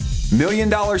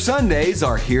$1,000,000 Sundays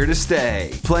are here to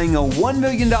stay. Playing a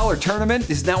 $1,000,000 tournament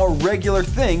is now a regular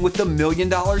thing with the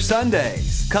 $1,000,000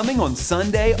 Sundays. Coming on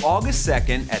Sunday, August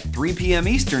 2nd at 3 p.m.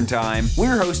 Eastern Time,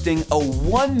 we're hosting a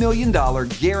 $1,000,000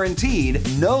 guaranteed,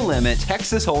 no-limit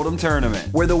Texas Hold'em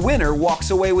tournament, where the winner walks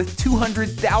away with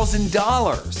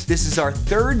 $200,000. This is our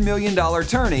third $1,000,000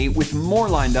 tourney with more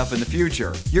lined up in the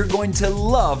future. You're going to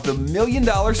love the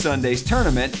 $1,000,000 Sundays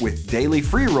tournament with daily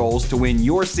free rolls to win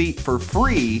your seat for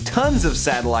free, tons of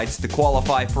satellites to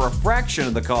qualify for a fraction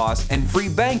of the cost, and free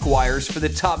bank wires for the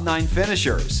top 9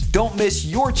 finishers. Don't miss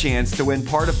your chance to win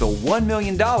part of the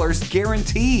 $1,000,000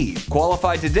 guaranteed.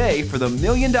 Qualify today for the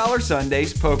 $1,000,000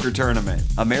 Sundays Poker Tournament.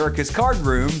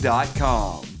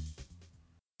 AmericasCardRoom.com.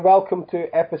 Welcome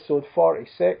to episode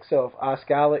 46 of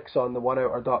Ask Alex on the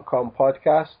OneOuter.com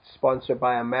podcast, sponsored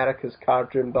by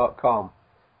AmericasCardRoom.com.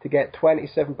 To get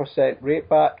 27% rate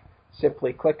back,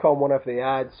 simply click on one of the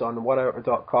ads on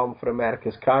OneOuter.com for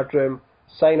America's Card Room,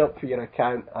 sign up for your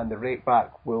account, and the rate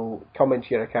back will come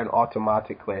into your account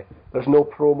automatically. There's no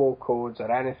promo codes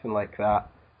or anything like that,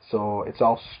 so it's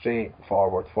all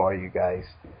straightforward for you guys.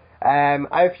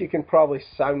 If you can probably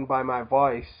sound by my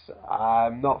voice,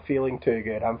 I'm not feeling too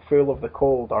good. I'm full of the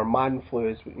cold, or man flu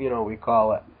as we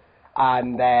call it.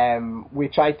 And we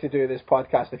tried to do this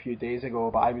podcast a few days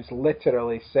ago, but I was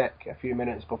literally sick a few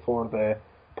minutes before the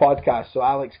podcast, so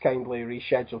Alex kindly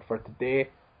rescheduled for today.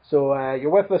 So you're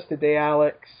with us today,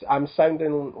 Alex. I'm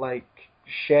sounding like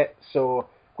shit, so I'm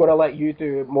going to let you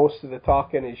do most of the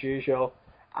talking as usual,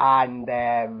 and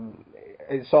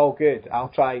it's all good. I'll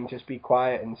try and just be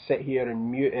quiet and sit here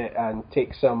and mute it and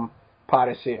take some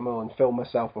paracetamol and fill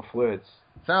myself with fluids.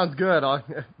 Sounds good.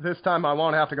 This time I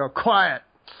won't have to go quiet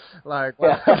like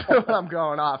when I'm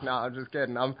going off. No, I'm just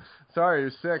kidding. I'm sorry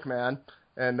you're sick, man.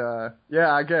 And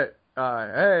yeah, I get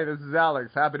hey, this is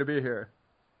Alex. Happy to be here.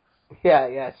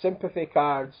 Yeah. Sympathy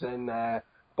cards and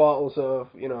bottles of,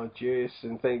 juice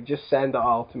and things. Just send it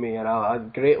all to me and I'll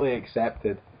greatly accept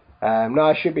it. No,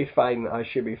 I should be fine.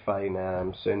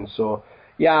 Soon. So,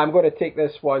 yeah, I'm going to take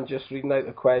this one, just reading out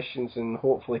the questions and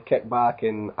hopefully kick back,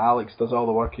 and Alex does all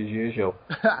the work as usual.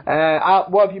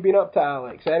 What have you been up to,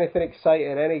 Alex? Anything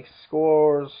exciting? Any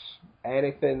scores?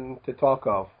 Anything to talk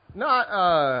of? No,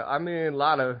 I mean, a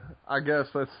lot of, I guess,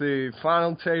 let's see,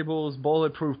 final tables,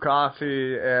 bulletproof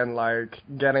coffee, and,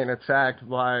 getting attacked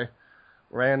by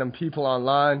random people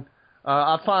online.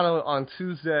 I found on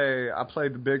Tuesday, I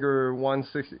played the big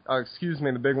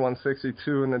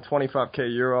 162 and the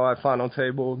 25K Euro. I final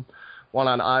tabled, one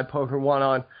on iPoker, one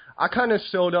on, I kind of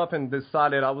showed up and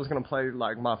decided I was going to play,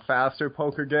 my faster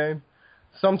poker game.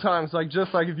 Sometimes,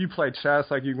 just like if you play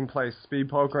chess, you can play speed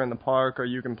poker in the park, or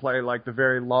you can play, the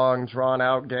very long,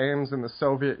 drawn-out games in the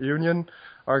Soviet Union,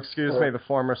 or, the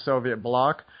former Soviet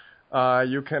bloc.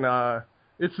 You can,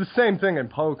 it's the same thing in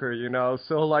poker,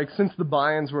 So, since the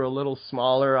buy-ins were a little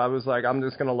smaller, I was I'm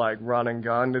just going to, run and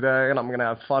gun today, and I'm going to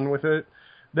have fun with it.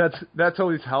 That's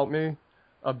always helped me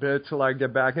a bit to,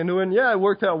 get back into it. And, yeah, it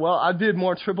worked out well. I did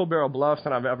more triple-barrel bluffs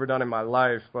than I've ever done in my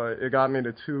life, but it got me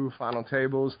to 2 final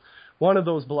tables. One of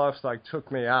those bluffs, took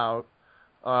me out.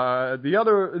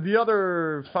 The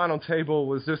other final table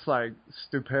was just,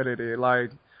 stupidity.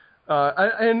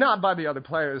 And not by the other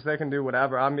players. They can do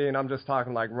whatever. I mean, I'm just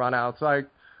talking, run-outs. I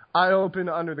opened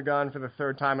under the gun for the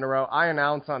 3rd time in a row. I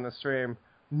announce on the stream,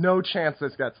 no chance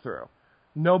this gets through.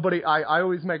 Nobody, I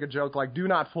always make a joke, do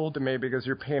not fold to me because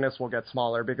your penis will get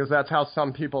smaller, because that's how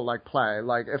some people, play.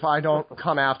 If I don't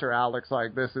come after Alex,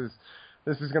 this is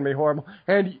going to be horrible.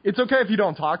 And it's okay if you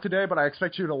don't talk today, but I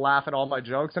expect you to laugh at all my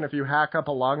jokes, and if you hack up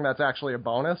a lung, that's actually a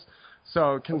bonus.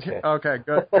 So, okay,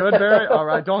 good, Barry. All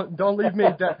right, don't leave me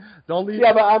don't leave.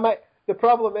 Yeah, but the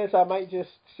problem is I might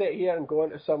just sit here and go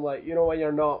into some, when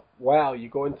you're not well, you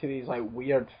go into these,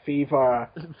 weird fever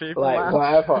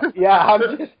whatever. Yeah,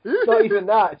 I'm just, not even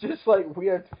that, just,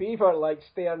 weird fever,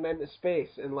 staring into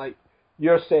space, and,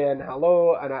 you're saying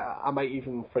hello, and I might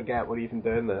even forget we're even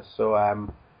doing this, so,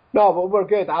 no, but we're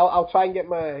good. I'll try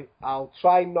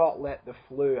not let the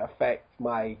flu affect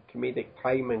my comedic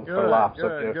timing for laughs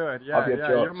of your jokes.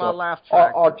 You're my laugh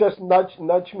track. Or just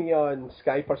nudge me on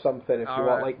Skype or something if you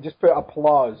want. Just put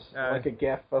applause, like a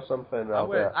GIF or something.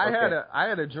 I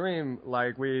had a dream.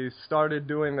 We started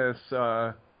doing this.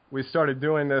 We started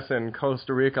doing this in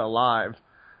Costa Rica live,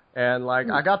 and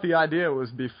I got the idea. It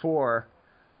was before.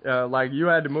 You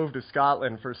had to move to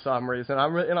Scotland for some reason. I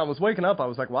was waking up, I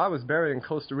was why was Barry in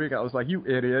Costa Rica? I was you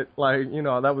idiot.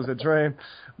 That was a dream.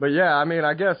 But yeah, I mean,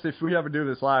 I guess if we ever do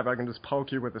this live, I can just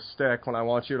poke you with a stick when I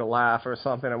want you to laugh or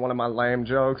something at one of my lame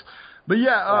jokes. But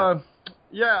yeah, I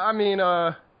mean,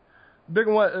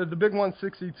 the big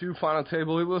 162 final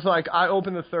table. It was like I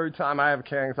opened the third time I have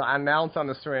kings. I announced on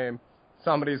the stream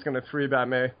somebody's gonna 3-bet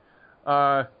me.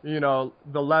 You know,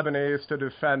 the Lebanese to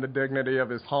defend the dignity of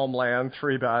his homeland,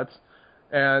 3-bets,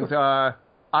 and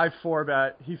I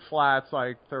 4-bet. He flats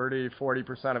like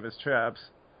 30-40% of his chips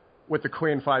with the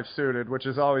queen 5 suited, which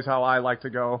is always how I like to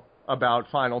go about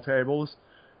final tables.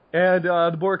 And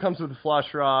the board comes with a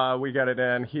flush draw. We get it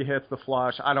in. He hits the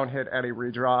flush. I don't hit any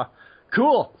redraw.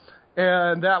 Cool.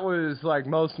 And that was like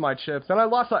most of my chips. And I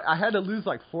lost. I had to lose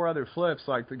like 4 other flips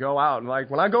like to go out. And like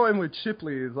when I go in with chip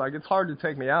leads, like it's hard to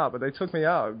take me out, but they took me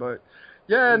out. But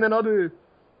yeah, and then I've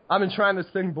been trying this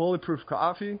thing, Bulletproof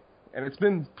Coffee, and it's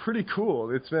been pretty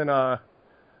cool. It's been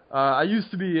I used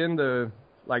to be into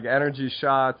like energy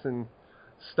shots and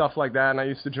stuff like that, and I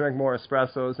used to drink more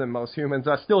espressos than most humans.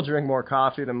 I still drink more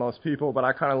coffee than most people, but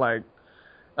I kind of like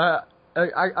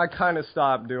I kind of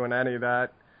stopped doing any of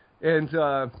that. And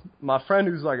my friend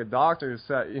who's like a doctor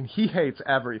said, and he hates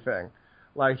everything.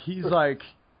 Like he's like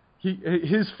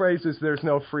his phrase is there's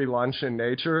no free lunch in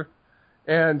nature,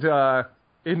 and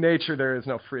in nature there is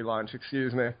no free lunch.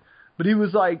 Excuse me. But he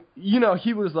was like,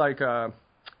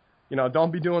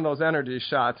 don't be doing those energy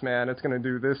shots, man. It's going to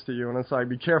do this to you. And it's like,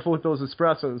 be careful with those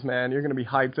espressos, man. You're going to be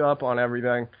hyped up on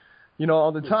everything,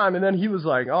 all the time. And then he was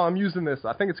like, I'm using this.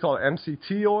 I think it's called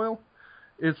MCT oil.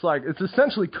 It's like, it's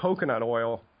essentially coconut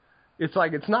oil. It's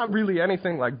like, it's not really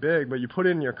anything like big, but you put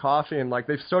it in your coffee and like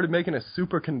they've started making a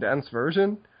super condensed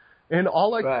version. And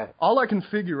all I can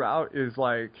figure out is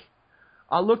like,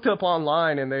 I looked up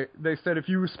online and they said if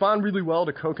you respond really well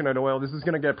to coconut oil, this is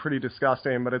going to get pretty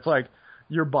disgusting, but it's like,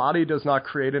 your body does not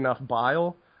create enough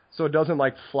bile, so it doesn't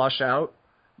like flush out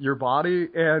your body,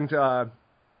 and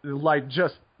like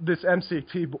just this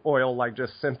MCT oil like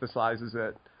just synthesizes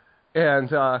it. And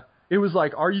it was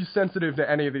like, are you sensitive to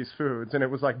any of these foods? And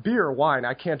it was like beer or wine.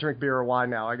 I can't drink beer or wine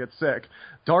now. I get sick.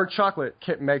 Dark chocolate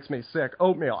makes me sick.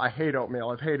 Oatmeal. I hate oatmeal.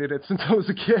 I've hated it since I was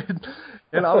a kid.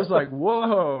 And I was like,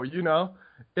 whoa,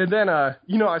 And then I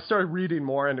started reading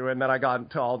more into it, and then I got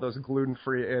into all those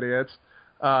gluten-free idiots.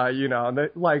 And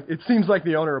like it seems like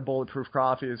the owner of Bulletproof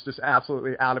Coffee is just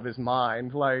absolutely out of his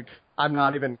mind. Like I'm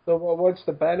not even. So what's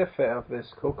the benefit of this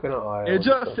coconut oil? It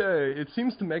just it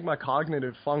seems to make my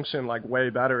cognitive function like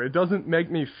way better. It doesn't make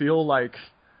me feel like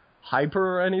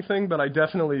hyper or anything, but I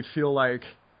definitely feel like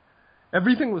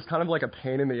everything was kind of like a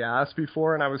pain in the ass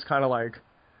before, and I was kind of like,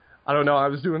 I don't know, I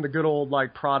was doing the good old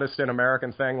like Protestant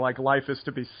American thing, like life is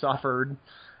to be suffered.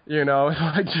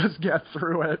 Like just get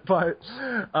through it. But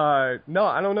no,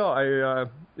 I don't know.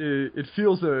 It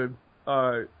feels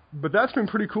but that's been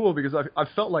pretty cool because I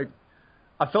felt like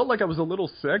I was a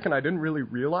little sick and I didn't really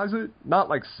realize it. Not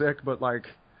like sick, but like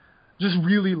just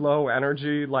really low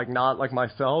energy, like not like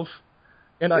myself.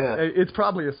 And it's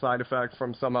probably a side effect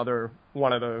from some other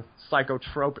one of the not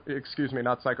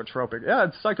psychotropic. Yeah,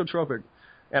 it's psychotropic.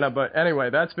 And but anyway,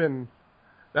 that's been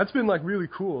like really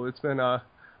cool. It's been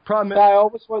I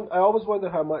always wonder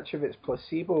how much of it's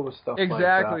placebo with stuff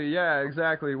exactly, like that. Yeah,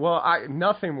 exactly. Well,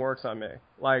 nothing works on me.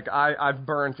 Like, I've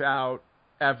burnt out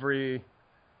every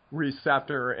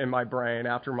receptor in my brain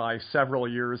after my several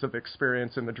years of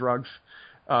experience in the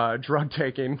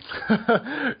drug-taking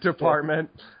department.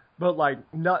 Yeah. But, like,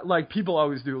 not like people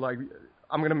always do, like,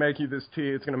 I'm going to make you this tea,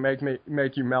 it's going to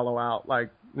make you mellow out. Like,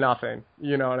 nothing.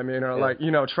 You know what I mean? Or, like,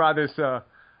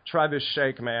 try this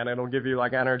shake, man. It'll give you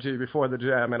like energy before the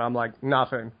gym. And I'm like,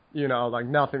 nothing, like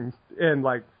nothing. And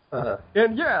like,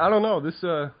 and yeah, I don't know. This,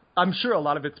 I'm sure a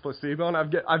lot of it's placebo. And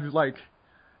I've like,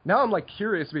 now I'm like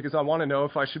curious because I want to know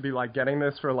if I should be like getting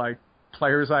this for like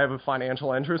players I have a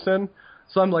financial interest in.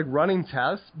 So I'm like running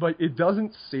tests, but it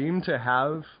doesn't seem to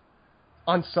have,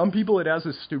 on some people it has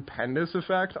a stupendous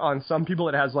effect. On some people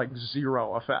it has like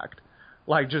zero effect,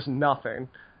 like just nothing.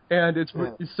 And it's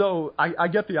so I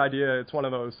get the idea. It's one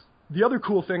of those. The other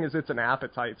cool thing is it's an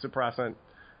appetite suppressant.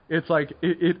 It's like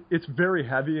it's very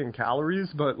heavy in calories,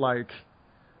 but like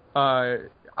I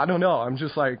don't know. I'm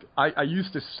just like I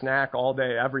used to snack all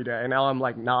day every day, and now I'm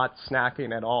like not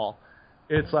snacking at all.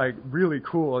 It's like really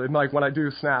cool. And like when I do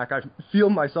snack, I feel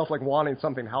myself like wanting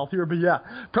something healthier. But yeah,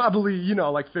 probably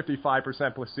like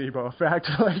 55% placebo effect.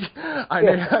 Like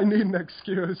I need an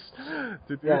excuse to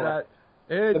do that.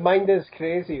 The mind is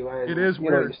crazy when it is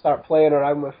weird. You start playing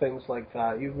around with things like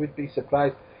that. You would be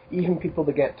surprised. Even people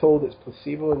that get told it's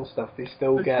placebo and stuff, they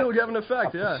still get an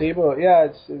effect. Placebo. Yeah,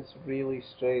 it's really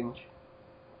strange.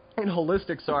 And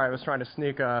holistic. Sorry, I was trying to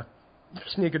sneak a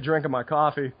drink of my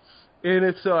coffee, and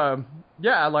it's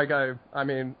like I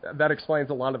mean that explains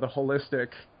a lot of the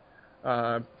holistic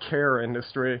care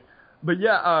industry. But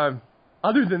yeah,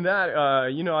 other than that,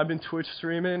 I've been Twitch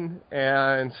streaming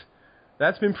and.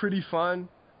 that's been pretty fun.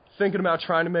 Thinking about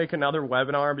trying to make another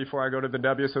webinar before I go to the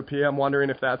WSOP. I'm wondering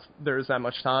if there's that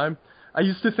much time. I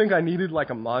used to think I needed like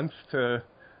a month to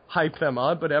hype them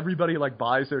up, but everybody like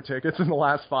buys their tickets in the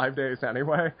last 5 days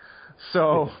anyway.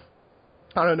 So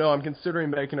I don't know. I'm considering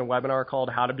making a webinar called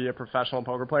How to Be a Professional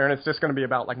Poker Player, and it's just going to be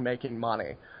about like making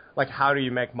money. Like, how do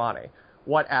you make money?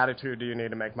 What attitude do you need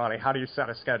to make money? How do you set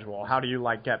a schedule? How do you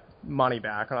like get money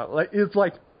back? It's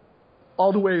like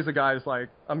all the ways a guy's like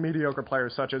a mediocre player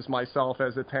such as myself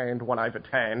has attained when I've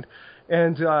attained.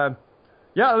 And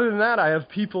yeah, other than that, I have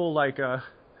people like I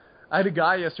had a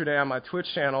guy yesterday on my Twitch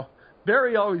channel.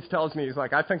 Barry always tells me, he's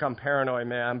like, I think I'm paranoid,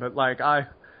 man, but like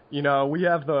we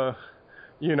have the,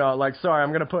 like, sorry, I'm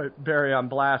going to put Barry on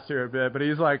blast here a bit, but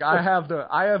he's like, I have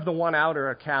the One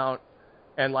Outer account,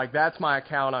 and like that's my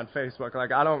account on Facebook.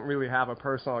 Like, I don't really have a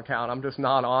personal account. I'm just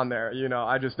not on there,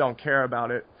 I just don't care about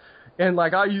it. And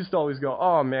like I used to always go,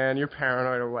 oh man, you're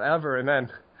paranoid or whatever, and then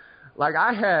like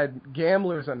I had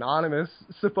Gamblers Anonymous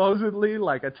supposedly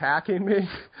like attacking me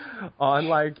on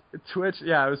like Twitch.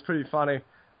 Yeah, it was pretty funny.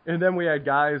 And then we had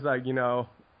guys like,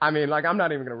 I mean, like, I'm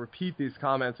not even going to repeat these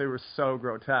comments. They were so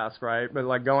grotesque, right? But,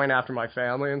 like, going after my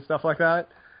family and stuff like that.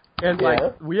 And,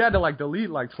 like, we had to, like, delete,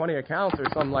 like, 20 accounts or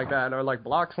something like that, or, like,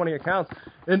 block 20 accounts.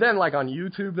 And then, like, on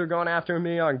YouTube, they're going after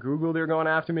me. On Google, they're going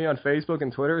after me. On Facebook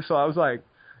and Twitter. So I was like,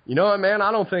 you know what, man?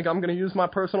 I don't think I'm going to use my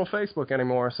personal Facebook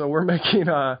anymore. So we're making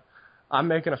I'm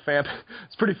making a fan.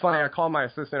 It's pretty funny. I called my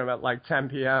assistant at, like, 10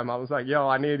 p.m. I was like, yo,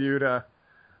 I need you to...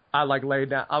 I like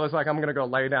laid down. I was like, I'm going to go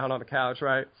lay down on the couch,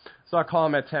 right? So I call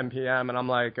him at 10 p.m. and I'm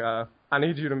like, I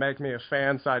need you to make me a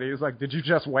fan site. He was like, did you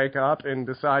just wake up and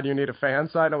decide you need a fan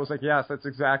site? I was like, yes, that's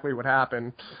exactly what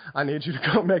happened. I need you to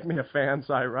go make me a fan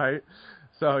site, right?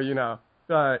 So,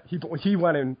 he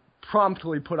went and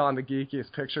promptly put on the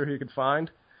geekiest picture he could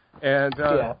find. And,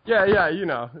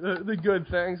 the good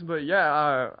things. But,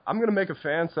 I'm going to make a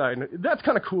fan site. And that's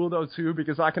kind of cool, though, too,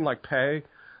 because I can, like, pay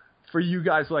for you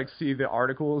guys like see the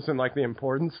articles and like the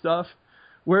important stuff,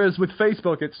 whereas with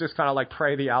Facebook it's just kind of like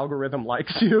pray the algorithm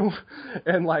likes you,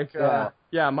 and like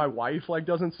my wife like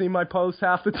doesn't see my posts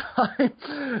half the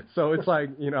time, so it's like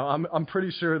I'm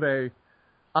pretty sure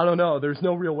I don't know, there's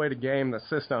no real way to game the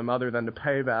system other than to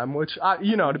pay them, which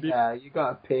you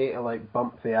gotta pay to like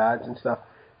bump the ads and stuff.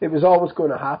 It was always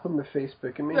going to happen with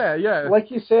Facebook. I mean,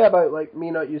 like you say about like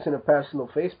me not using a personal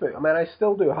Facebook. I mean, I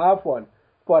still do have one,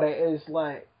 but it is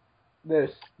like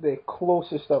there's the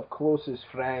closest of closest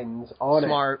friends on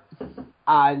Smart. it.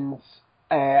 And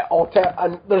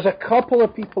and there's a couple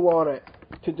of people on it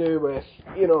to do with,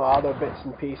 other bits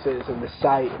and pieces and the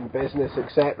site and business,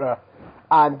 etc.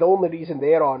 And the only reason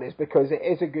they're on is because it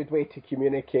is a good way to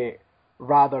communicate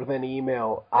rather than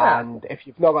email. Yeah. And if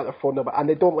you've not got their phone number, and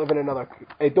they don't live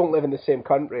in the same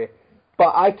country.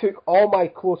 But I took all my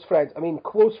close friends. I mean,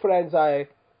 close friends I,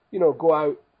 go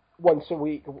out once a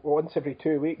week, once every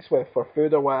 2 weeks with for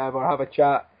food or whatever, have a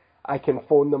chat. I can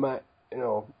phone them at,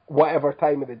 whatever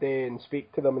time of the day and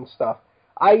speak to them and stuff.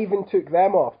 I even took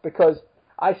them off because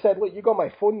I said, look, you got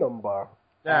my phone number.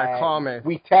 Yeah, call me.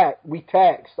 We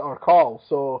text or call,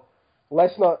 so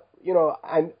let's not,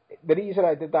 and the reason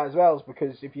I did that as well is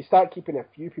because if you start keeping a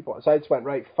few people, so I just went,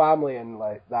 right, family and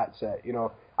like, that's it,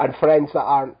 and friends that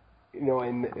aren't, in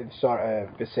the sort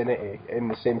of vicinity in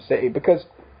the same city, because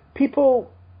people...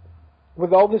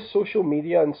 with all this social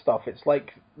media and stuff, it's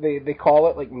like they call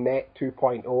it like Net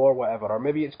 2.0 or whatever, or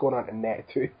maybe it's going on to Net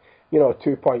 2,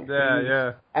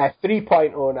 2.3,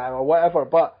 3.0 now or whatever.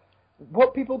 But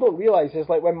what people don't realize is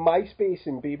like when MySpace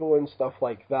and Bebo and stuff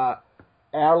like that,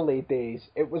 early days,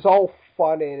 it was all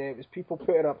funny and it was people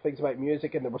putting up things about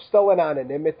music and there was still an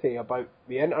anonymity about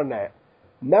the internet.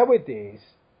 Nowadays,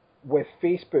 with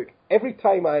Facebook, every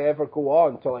time I ever go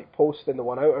on to like post in the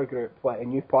One Outer group, like a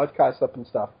new podcast up and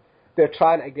stuff, they're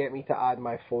trying to get me to add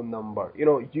my phone number.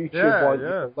 YouTube wants you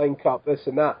to link up this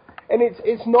and that. And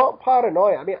it's not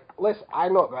paranoia. I mean, listen,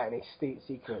 I'm not got any state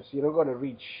secrets. You're not going to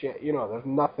read shit. There's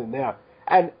nothing there.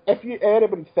 And if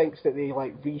anybody thinks that they,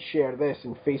 like, reshare this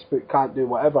and Facebook can't do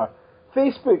whatever,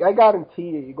 Facebook, I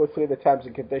guarantee you go through the terms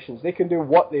and conditions, they can do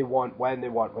what they want, when they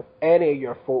want, with any of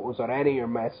your photos or any of your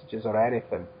messages or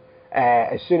anything,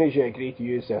 as soon as you agree to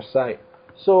use their site.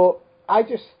 So I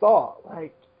just thought,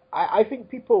 like, I think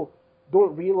people...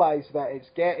 don't realize that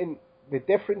it's getting the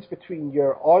difference between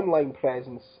your online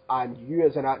presence and you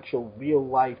as an actual real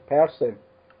life person.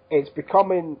 It's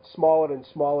becoming smaller and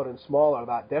smaller and smaller,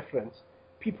 that difference.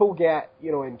 People get,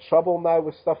 in trouble now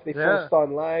with stuff they post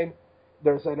online.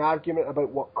 There's an argument about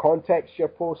what context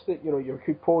you're posting. You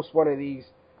could post one of these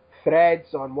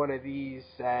threads on one of these,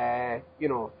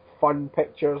 fun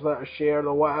pictures that are shared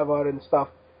or whatever and stuff.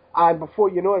 And before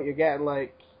you know it, you're getting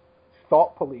like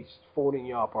thought police phoning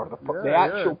you up, or the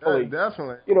actual police.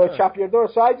 Definitely. Chap your door.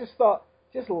 So I just thought,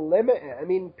 just limit it. I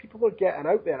mean, people are getting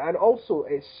out there, and also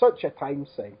it's such a time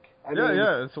sink. I mean,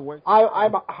 it's a waste.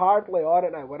 I'm hardly on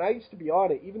it now. When I used to be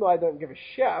on it, even though I don't give a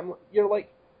shit, you're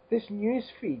like, this news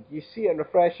feed, you see it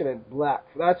refreshing and black.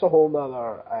 That's a whole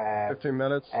nother 15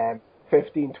 minutes.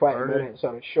 15, 20 30. minutes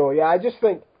on a show. Yeah, I just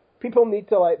think people need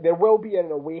to, like, there will be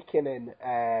an awakening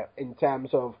in terms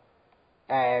of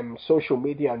social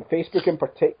media and Facebook in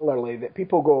particularly, that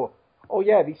people go, oh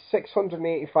yeah, these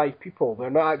 685 people, they're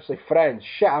not actually friends.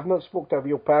 Shit, I've not spoken to a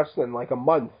real person in like a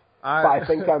month, but I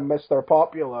think I'm Mr.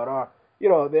 Popular,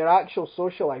 or, their actual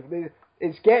social life.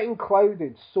 It's getting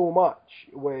clouded so much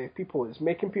with people. It's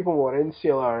making people more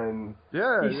insular, and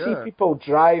you see people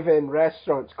driving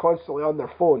restaurants constantly on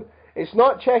their phone. It's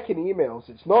not checking emails.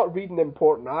 It's not reading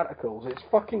important articles. It's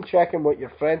fucking checking what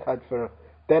your friend had for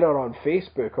dinner on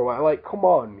Facebook or what. Like, come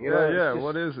on,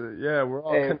 what is it? Yeah, we're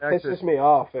all connected. It pisses me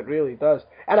off. It really does.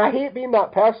 And I hate being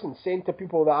that person saying to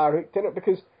people that are hooked in it,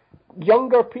 because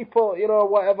younger people,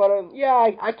 whatever, and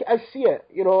I see it.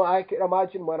 I can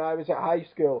imagine when I was at high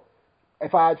school,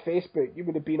 if I had Facebook, you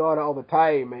would have been on it all the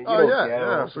time, and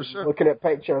for sure, looking at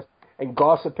pictures and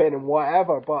gossiping and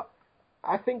whatever. But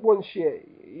I think once you,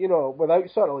 without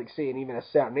sort of like saying even a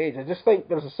certain age, I just think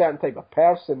there's a certain type of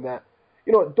person that,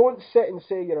 don't sit and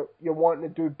say you're wanting to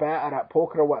do better at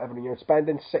poker or whatever, and you're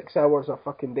spending 6 hours a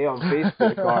fucking day on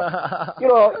Facebook,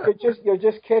 or you're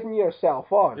just kidding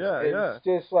yourself on. It's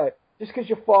just like, just because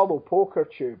you follow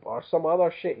PokerTube or some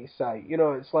other shitty site,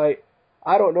 it's like,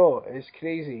 I don't know, it's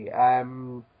crazy.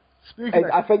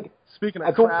 Speaking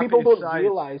of crappy people don't sites,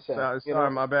 realize it.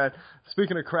 Sorry, my bad.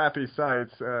 Speaking of crappy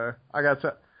sites, I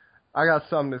got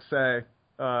something to say.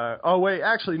 Oh wait,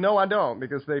 actually no, I don't,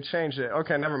 because they changed it.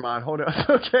 Okay, never mind. Hold up.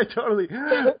 Okay, totally.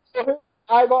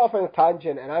 I got off on a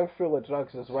tangent, and I'm full of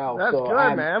drugs as well. That's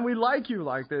good, man. We like you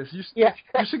like this. You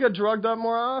should get drugged up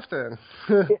more often.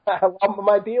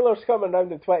 My dealer's coming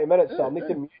around in 20 minutes, so I'll need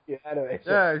to mute you anyway.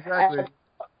 So, yeah, exactly.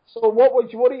 So what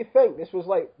do you think? This was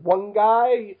like one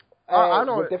guy? I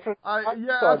don't. With different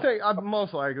I think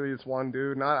most likely it's one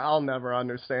dude, and I'll never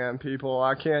understand people.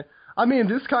 I can't. I mean,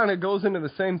 this kind of goes into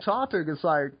the same topic. It's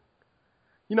like,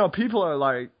 people are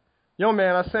like, yo,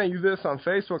 man, I sent you this on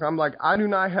Facebook. I'm like, I do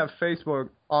not have Facebook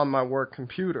on my work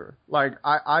computer. Like,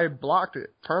 I blocked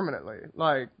it permanently.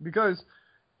 Like, because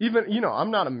even,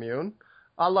 I'm not immune.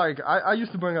 I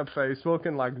used to bring up Facebook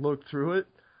and, like, look through it,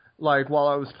 like, while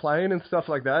I was playing and stuff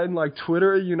like that. And, like,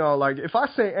 Twitter, like, if I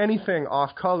say anything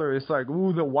off color, it's like,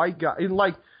 ooh, the white guy. And,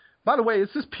 like, by the way,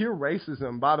 it's just pure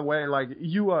racism, by the way. Like,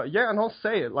 and I'll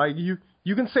say it. Like, you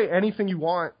can say anything you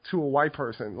want to a white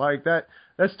person. Like,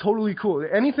 that's totally cool.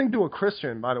 Anything to a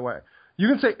Christian, by the way. You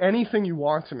can say anything you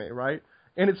want to me, right?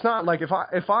 And it's not like if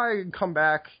I come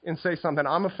back and say something,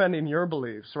 I'm offending your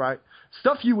beliefs, right?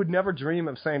 Stuff you would never dream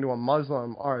of saying to a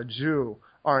Muslim or a Jew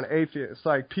or an atheist.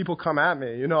 Like, people come at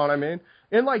me, you know what I mean?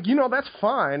 And, like, that's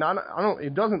fine.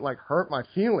 It doesn't, like, hurt my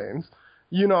feelings.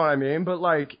 You know what I mean? But,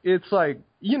 like, it's like,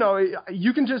 you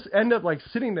can just end up, like,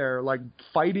 sitting there, like,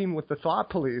 fighting with the thought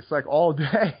police, like, all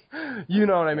day. You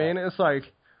know what I mean? It's like,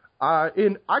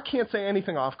 and I can't say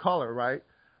anything off color, right?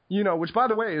 Which, by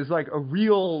the way, is, like, a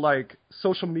real, like,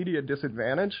 social media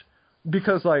disadvantage.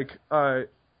 Because, like,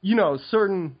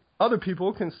 certain other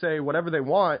people can say whatever they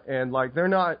want, and, like, they're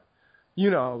not,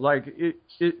 like,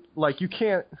 like, you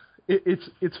can't,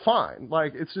 it's fine.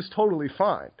 Like, it's just totally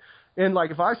fine. And,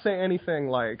 like, if I say anything,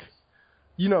 like,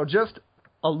 just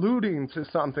alluding to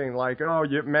something like, oh,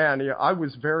 I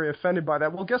was very offended by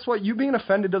that. Well, guess what? You being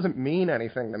offended doesn't mean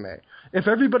anything to me. If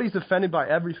everybody's offended by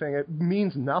everything, it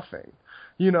means nothing.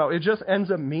 It just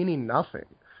ends up meaning nothing.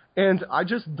 And I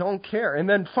just don't care. And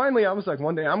then finally I was like,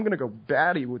 one day I'm going to go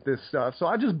batty with this stuff. So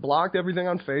I just blocked everything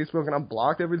on Facebook, and I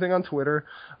blocked everything on Twitter.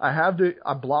 I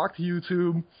blocked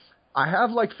YouTube. I have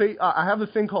I have a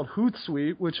thing called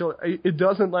Hootsuite, which it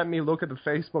doesn't let me look at the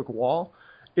Facebook wall.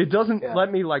 It doesn't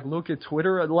let me like look at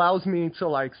Twitter. It allows me to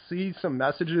like see some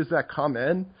messages that come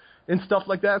in and stuff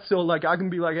like that. So like I can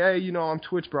be like, hey, I'm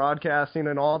Twitch broadcasting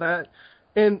and all that.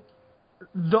 And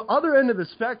the other end of the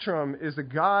spectrum is a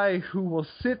guy who will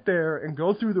sit there and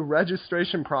go through the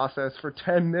registration process for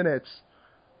 10 minutes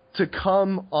to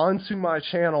come onto my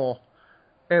channel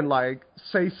and, like,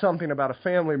 say something about a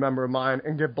family member of mine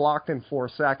and get blocked in 4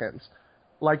 seconds.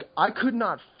 Like, I could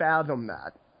not fathom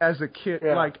that as a kid.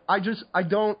 Yeah. Like, I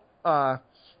don't,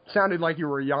 sounded like you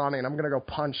were yawning. I'm going to go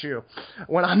punch you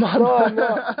when I'm on.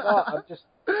 No,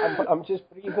 I'm just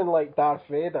breathing like Darth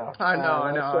Vader. I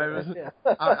know.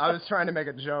 I was trying to make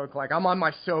a joke. Like, I'm on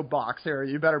my soapbox here.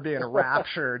 You better be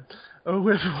enraptured.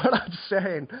 with what I'm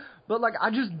saying. But, like, I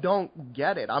just don't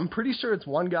get it. I'm pretty sure it's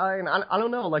one guy, and I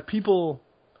don't know, like, people,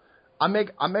 I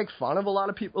make fun of a lot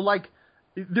of people. Like,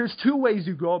 there's two ways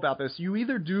you go about this. You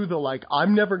either do the, like,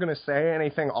 I'm never going to say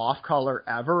anything off-color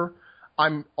ever.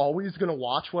 I'm always going to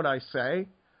watch what I say.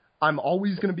 I'm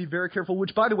always going to be very careful,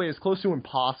 which, by the way, is close to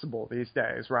impossible these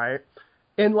days, right?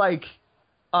 And, like,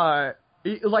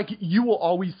 you will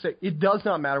always say, it does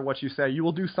not matter what you say, you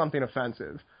will do something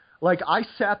offensive. Like, I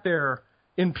sat there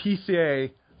in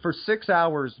PCA for 6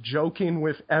 hours joking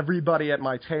with everybody at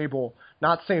my table,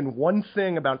 not saying one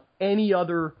thing about any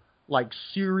other, like,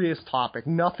 serious topic,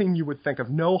 nothing you would think of,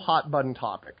 no hot button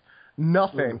topic,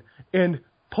 nothing. And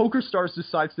PokerStars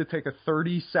decides to take a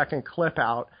 30-second clip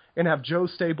out and have Joe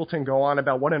Stapleton go on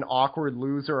about what an awkward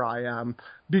loser I am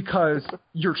because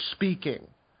you're speaking.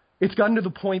 It's gotten to the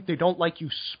point they don't like you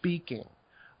speaking.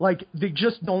 Like, they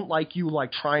just don't like you,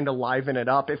 like, trying to liven it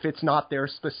up if it's not their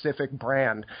specific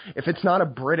brand. If it's not a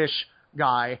British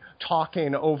guy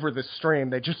talking over the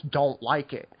stream, they just don't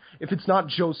like it. If it's not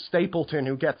Joe Stapleton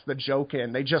who gets the joke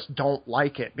in, they just don't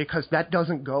like it because that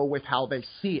doesn't go with how they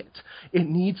see it. It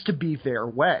needs to be their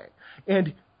way.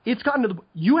 And it's gotten to the,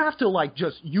 you have to, like,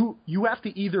 just, you have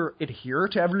to either adhere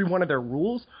to every one of their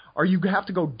rules or you have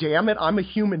to go, damn it, I'm a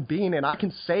human being and I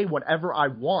can say whatever I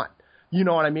want. You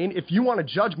know what I mean? If you want to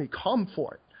judge me, come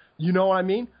for it. You know what I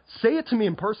mean? Say it to me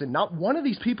in person. Not one of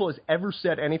these people has ever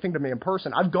said anything to me in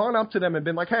person. I've gone up to them and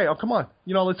been like, hey, oh, come on.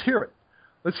 You know, let's hear it.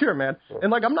 Let's hear it, man.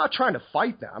 And, like, I'm not trying to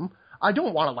fight them. I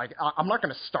don't want to, like, I'm not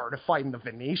going to start a fight in the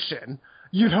Venetian.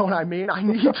 You know what I mean? I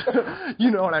need to,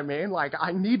 you know what I mean? Like,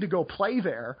 I need to go play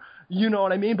there. You know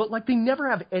what I mean? But, like, they never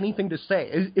have anything to say.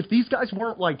 If these guys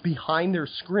weren't, like, behind their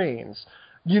screens,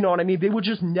 you know what I mean? They would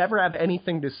just never have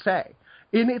anything to say.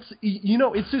 And it's, you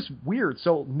know, it's just weird.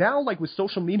 So now, like, with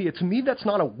social media, to me, that's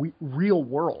not a real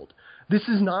world. This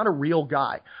is not a real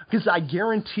guy. Because I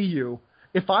guarantee you,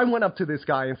 if I went up to this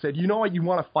guy and said, you know what, you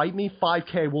want to fight me?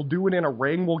 $5K, we'll do it in a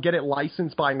ring. We'll get it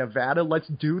licensed by Nevada. Let's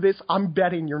do this. I'm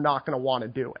betting you're not going to want to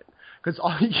do it. Because,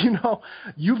 you know,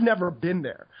 you've never been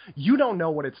there. You don't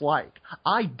know what it's like.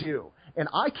 I do. And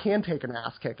I can take an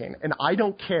ass kicking, and I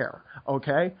don't care,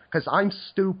 okay? Because I'm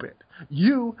stupid.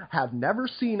 You have never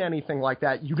seen anything like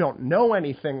that. You don't know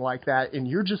anything like that, and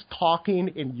you're just talking,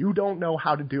 and you don't know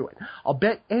how to do it. I'll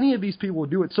bet any of these people will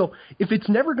do it. So if it's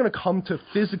never going to come to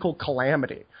physical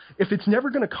calamity, if it's never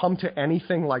going to come to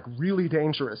anything like really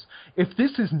dangerous, if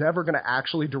this is never going to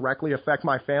actually directly affect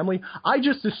my family, I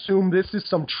just assume this is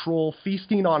some troll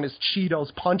feasting on his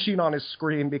Cheetos, punching on his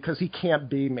screen because he can't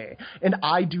be me. And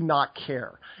I do not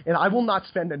care. And I will not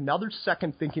spend another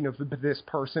second thinking of this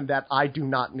person that I do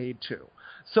not need to.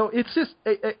 So it's just,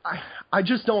 I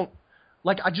just don't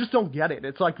get it.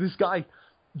 It's like this guy,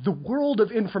 the world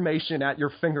of information at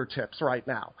your fingertips right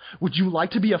now. Would you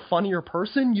like to be a funnier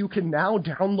person? You can now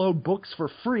download books for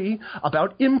free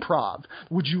about improv.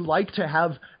 Would you like to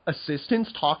have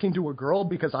assistance talking to a girl?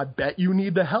 Because I bet you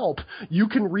need the help. You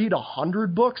can read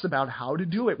 100 books about how to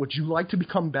do it. Would you like to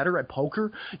become better at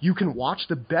poker? You can watch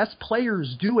the best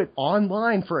players do it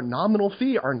online for a nominal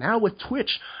fee, or now with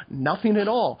Twitch, nothing at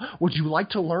all. Would you like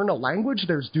to learn a language?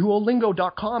 There's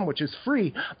Duolingo.com, which is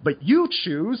free, but you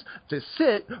choose to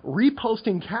sit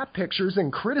reposting cat pictures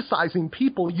and criticizing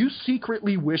people you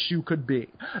secretly wish you could be.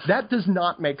 That does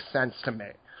not make sense to me.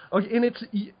 Okay, and it's,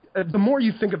 the more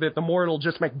you think of it, the more it'll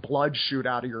just make blood shoot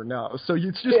out of your nose. So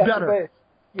it's just better.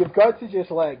 You've got to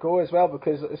just let it go as well,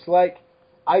 because it's like,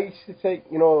 I used to think,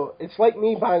 you know, it's like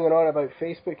me banging on about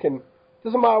Facebook, and it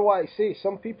doesn't matter what I say.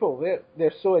 Some people,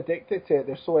 they're so addicted to it,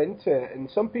 they're so into it, and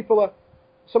some people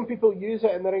use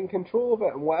it and they're in control of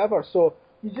it and whatever. So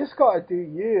you just got to do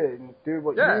you and do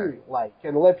what you like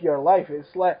and live your life.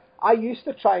 It's like, I used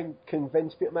to try and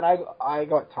convince people. I mean, I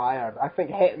got tired. I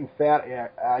think hitting 30,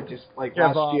 I just, like,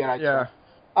 last year.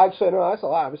 Actually, no, that's a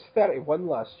lie. I was 31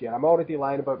 last year. I'm already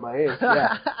lying about my age.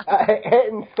 Yeah.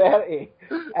 Hitting 30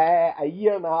 a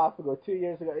year and a half ago, 2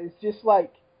 years ago. It's just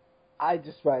like, I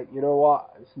just went, you know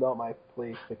what? It's not my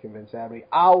place to convince everybody.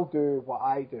 I'll do what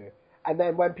I do. And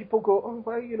then when people go, oh,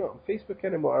 why are you not on Facebook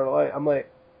anymore? I'm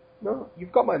like, no,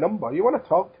 you've got my number. You want to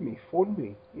talk to me, phone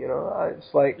me. You know, it's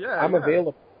like, I'm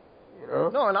available. You know?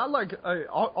 No, and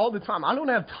all the time, I don't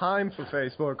have time for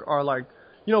Facebook, or, like,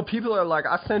 you know, people are like,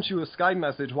 I sent you a Skype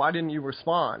message, why didn't you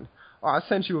respond? Or I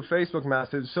sent you a Facebook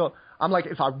message. So I'm like,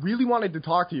 if I really wanted to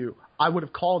talk to you, I would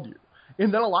have called you.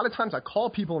 And then a lot of times I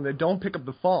call people and they don't pick up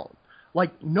the phone.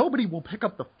 Like, nobody will pick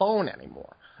up the phone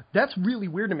anymore. That's really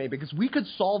weird to me, because we could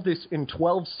solve this in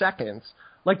 12 seconds.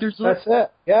 Like, that's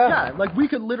it. Yeah. Yeah, like, we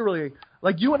could literally,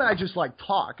 like, you and I just, like,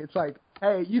 talk. It's like,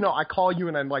 hey, I call you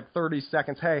and in like 30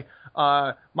 seconds, hey,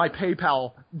 my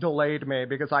PayPal delayed me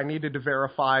because I needed to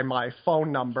verify my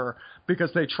phone number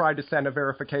because they tried to send a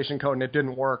verification code and it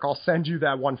didn't work. I'll send you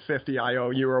that $150 I owe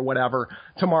you or whatever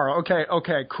tomorrow.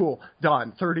 Okay, cool,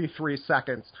 done. 33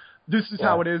 seconds. This is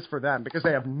how it is for them because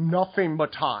they have nothing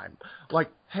but time.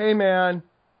 Like, hey, man,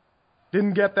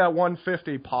 didn't get that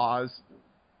 150, pause.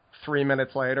 3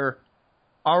 minutes later,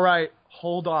 all right,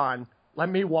 hold on. Let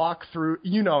me walk through,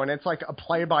 and it's like a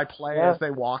play-by-play as they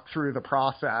walk through the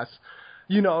process,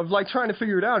 of like trying to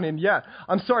figure it out. And yeah,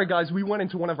 I'm sorry, guys, we went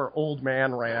into one of our old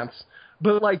man rants,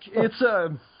 but like it's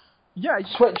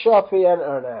switch off the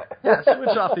internet. Yeah,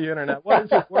 switch off the internet. What is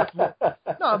it worth?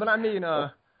 No, but I mean,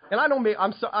 and I don't mean,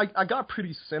 I got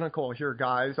pretty cynical here,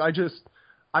 guys.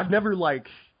 I've never like,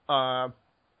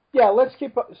 yeah, let's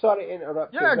keep. Sorry to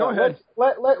interrupt. Yeah, go ahead.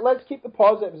 Let's keep the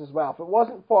positives as well. If it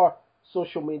wasn't for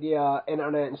social media,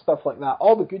 internet, and stuff like that,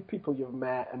 all the good people you've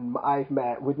met and I've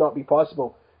met would not be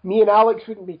possible. Me and Alex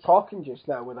wouldn't be talking just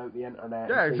now without the internet.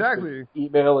 Yeah, exactly.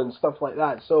 Email and stuff like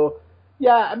that. So,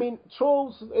 yeah, I mean,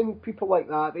 trolls and people like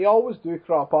that, they always do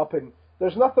crop up, and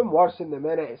there's nothing worse in the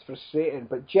minute. It's frustrating,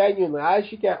 but genuinely,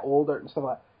 as you get older and stuff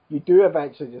like that, you do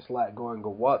eventually just let it go and go,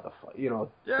 what the fuck,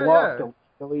 block,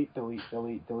 delete.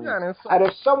 Yeah, and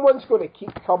if someone's going to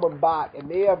keep coming back and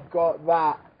they have got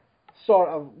that sort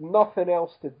of nothing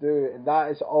else to do and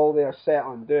that is all they're set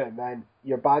on doing, then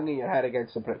you're banging your head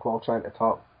against a brick wall trying to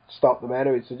stop them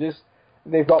anyway. So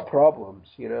they've got problems,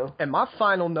 And my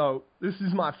final note, this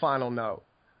is my final note.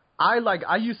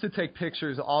 I used to take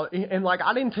pictures and like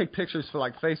I didn't take pictures for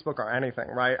like Facebook or anything,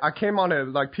 right? I came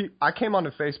onto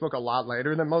Facebook a lot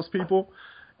later than most people.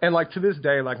 And, like, to this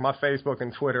day, like, my Facebook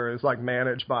and Twitter is, like,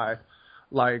 managed by,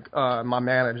 like, my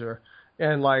manager.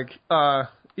 And, like, I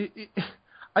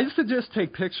used to just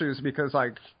take pictures because,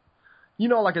 like,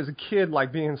 like, as a kid,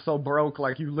 like, being so broke,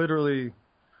 like, you literally,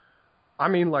 I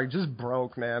mean, like, just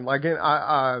broke, man. Like, you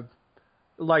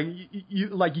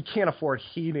can't afford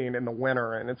heating in the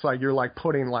winter, and it's like you're, like,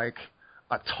 putting, like,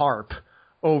 a tarp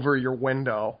over your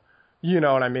window. You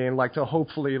know what I mean? Like, to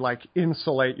hopefully, like,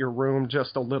 insulate your room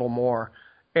just a little more.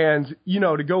 And,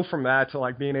 to go from that to,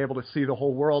 like, being able to see the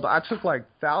whole world, I took, like,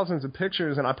 thousands of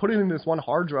pictures, and I put it in this one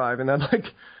hard drive, and then, like,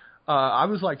 I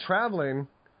was, like, traveling,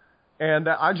 and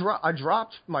I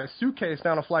dropped my suitcase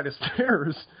down a flight of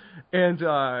stairs, and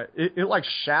it, like,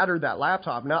 shattered that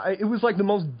laptop. Now, it was, like, the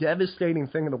most devastating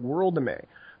thing in the world to me,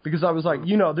 because I was like,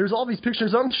 there's all these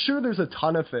pictures. I'm sure there's a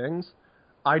ton of things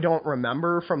I don't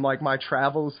remember from, like, my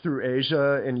travels through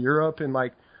Asia and Europe and,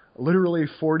 like, literally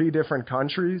 40 different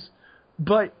countries.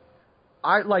 But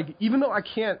I like, even though I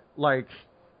can't like,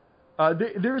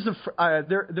 there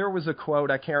was a quote,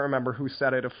 I can't remember who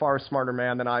said it, a far smarter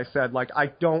man than I said, like, I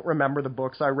don't remember the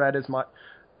books I read as much,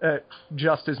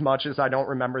 just as much as I don't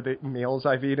remember the meals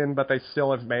I've eaten, but they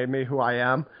still have made me who I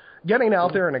am. Getting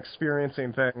out there and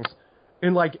experiencing things,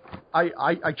 and like,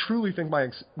 I truly think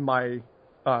my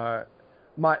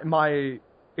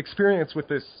experience with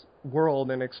this world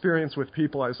and experience with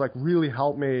people has like really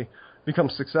helped me become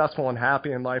successful and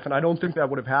happy in life, and I don't think that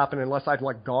would have happened unless I'd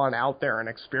like gone out there and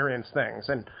experienced things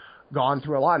and gone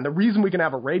through a lot. And the reason we can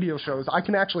have a radio show is I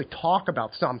can actually talk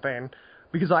about something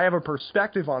because I have a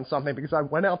perspective on something because I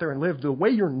went out there and lived. The way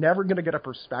you're never going to get a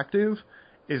perspective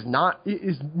is the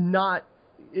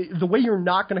way you're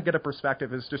not going to get a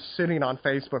perspective is just sitting on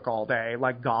Facebook all day,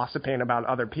 like gossiping about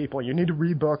other people. You need to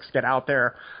read books, get out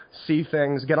there, see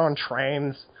things, get on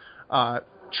trains,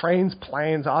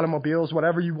 planes, automobiles,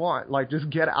 whatever you want. Like, just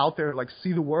get out there, like,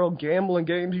 see the world, gamble in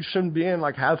games you shouldn't be in,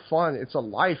 like, have fun. It's a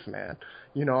life, man.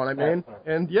 You know what I mean?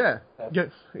 And,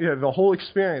 the whole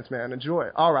experience, man. Enjoy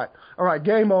it. All right,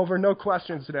 game over. No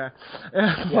questions today.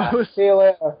 See you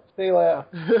later.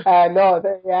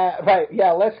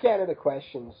 Let's get into the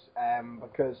questions,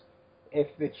 because if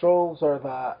the trolls are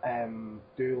that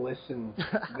do listen,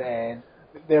 then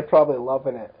they're probably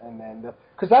loving it, and then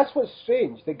because that's what's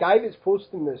strange. The guy that's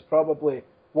posting this probably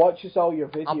watches all your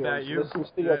videos, listens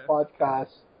to your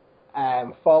podcasts,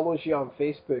 follows you on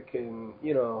Facebook, and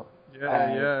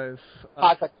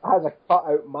has a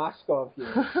cutout mask of you.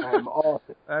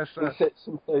 He sits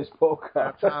and plays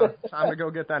poker. Time to go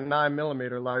get that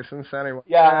 9mm license anyway.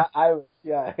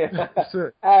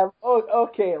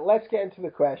 Okay, let's get into the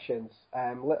questions.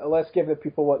 Let's give the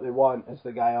people what they want, as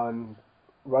the guy on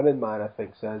Running Man, I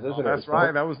think, says, isn't it? That's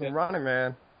right. That was the Running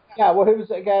Man. Yeah. Well, who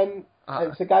was it again?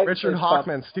 It's a guy. Richard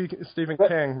Hoffman. Stephen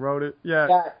King wrote it. Yeah.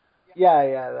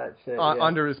 That's it.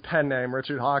 Under his pen name,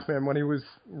 Richard Hoffman, when he was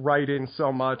writing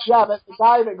so much. Yeah, but the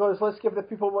guy that goes, "Let's give the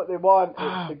people what they want."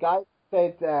 It's the guy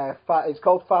that said it's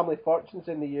called Family Fortunes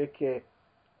in the UK,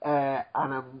 and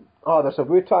there's a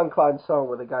Wu-Tang Clan song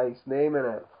with a guy's name in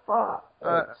it. Fuck.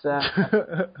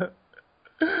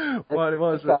 What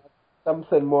was it?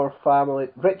 Something more family.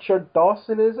 Richard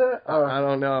Dawson, is it? I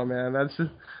don't know, man. That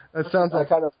sounds like. I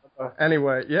can't remember.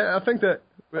 Anyway, yeah, I think that.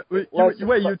 Wait,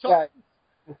 you talk.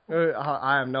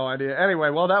 I have no idea. Anyway,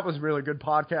 well, that was really good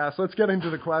podcast. Let's get into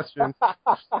the questions.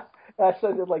 That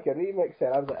sounded like a remix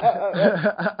there. I was like,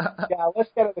 yeah,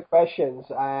 let's get into the questions.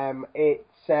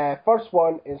 First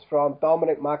one is from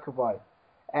Dominic McAvoy.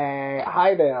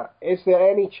 Hi there. Is there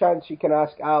any chance you can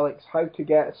ask Alex how to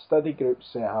get a study group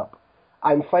set up?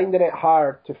 I'm finding it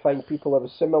hard to find people of a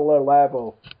similar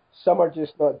level. Some are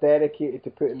just not dedicated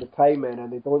to putting the time in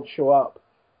and they don't show up.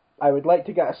 I would like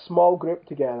to get a small group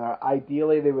together.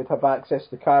 Ideally, they would have access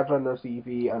to Card Runners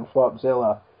EV and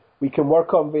Flopzilla. We can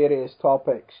work on various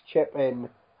topics, chip in,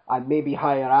 and maybe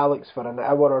hire Alex for an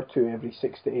hour or two every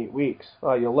 6 to 8 weeks.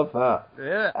 Oh, you'll love that.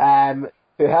 Yeah.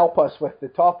 To help us with the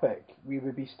topic. We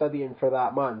would be studying for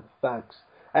that month. Thanks.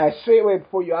 Straight away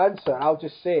before you answer, I'll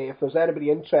just say, if there's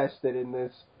anybody interested in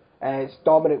this, it's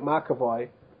Dominic McAvoy.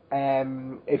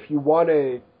 If you want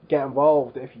to get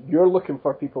involved, if you're looking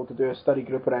for people to do a study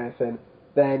group or anything,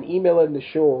 then email in the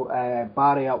show,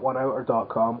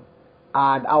 barry@oneouter.com,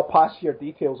 and I'll pass your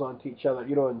details on to each other,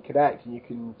 and connect, and you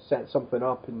can set something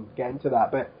up and get into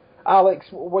that. But Alex,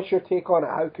 what's your take on it?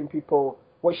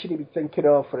 What should he be thinking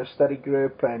of for a study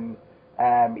group? And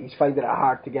he's finding it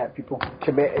hard to get people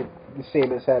committed the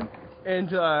same as him. And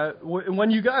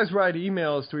when you guys write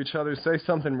emails to each other, say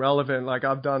something relevant, like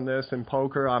I've done this in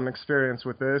poker, I'm experienced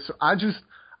with this.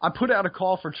 I put out a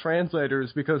call for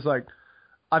translators because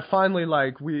I finally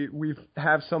we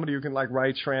have somebody who can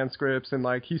write transcripts, and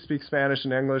he speaks Spanish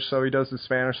and English, so he does the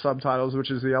Spanish subtitles,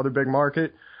 which is the other big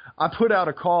market. I put out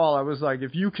a call. I was like,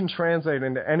 if you can translate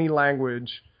into any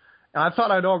language, and I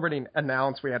thought I'd already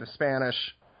announced we had a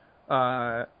Spanish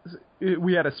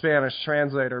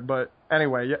translator, but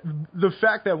anyway, the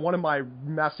fact that one of my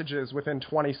messages within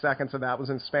 20 seconds of that was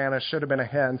in Spanish should have been a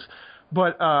hint.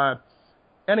 But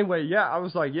anyway, yeah, I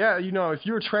was like, yeah, if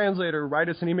you're a translator, write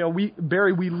us an email.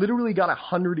 Barry, we literally got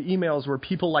 100 emails where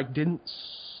people didn't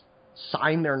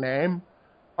sign their name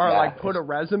or put a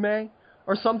resume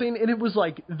or something, and it was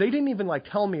they didn't even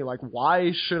tell me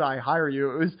why should I hire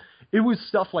you. It was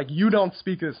stuff you don't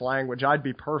speak this language, I'd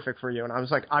be perfect for you. And I was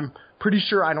like, I'm pretty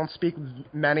sure I don't speak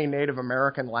many Native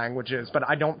American languages, but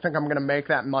I don't think I'm going to make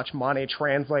that much money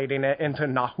translating it into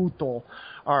Nahuatl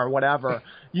or whatever.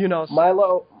 My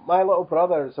little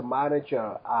brother is a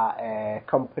manager at a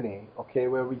company,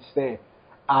 where we stay,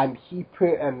 and he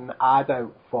put an ad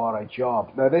out for a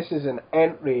job. Now, this is an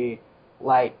entry,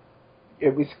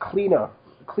 it was cleaner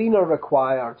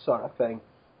required sort of thing.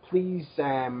 Please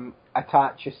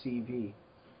attach a CV,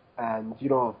 and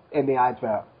in the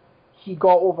advert, he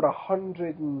got over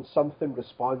 100 and something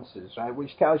responses, right,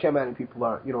 which tells you how many people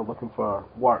are looking for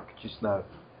work just now.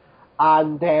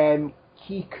 And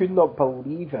he could not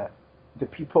believe it. The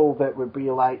people that would be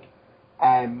like,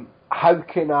 how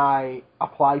can I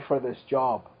apply for this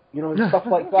job? Stuff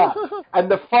like that. And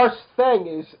the first thing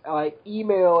is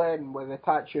email in with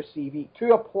attach your CV.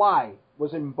 To apply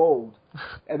was in bold,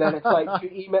 and then it's to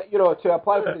email, to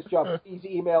apply for this job, please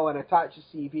email and attach a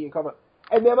CV and comment.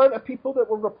 And the amount of people that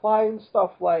were replying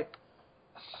stuff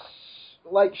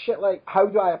how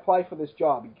do I apply for this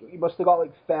job? You must have got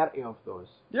 30 of those.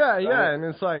 Yeah, right? Yeah, and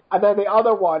it's And then the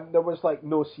other one, there was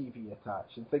no CV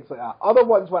attached and things like that. Other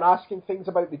ones were asking things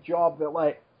about the job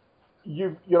that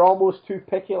you're almost too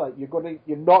picky.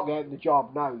 You're not getting the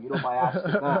job now, by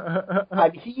asking that.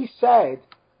 And he said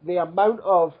the amount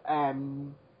of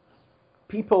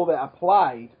people that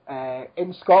applied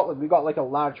in Scotland, we got a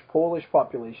large Polish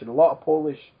population. A lot of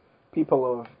Polish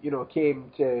people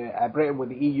came to Britain with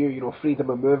the EU, freedom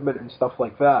of movement and stuff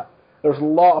like that. There's a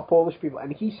lot of Polish people,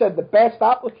 and he said the best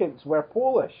applicants were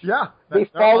Polish. Yeah, they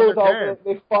followed all.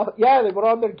 They were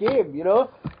on their game,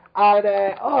 And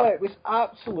it was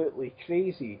absolutely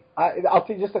crazy. I'll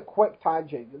take just a quick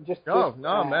tangent. Just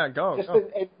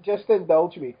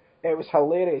indulge me. It was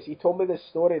hilarious. He told me this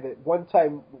story that one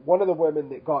time, one of the women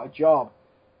that got a job,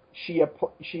 she had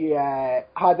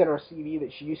in her CV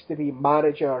that she used to be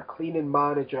manager, cleaning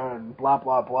manager, and blah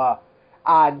blah blah.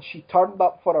 And she turned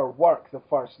up for her work the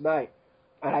first night,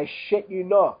 and I shit you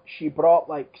not, she brought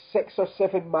 6 or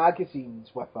 7 magazines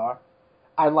with her,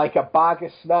 and a bag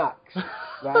of snacks,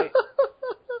 right?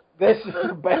 This is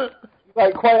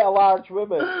quite a large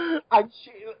woman. And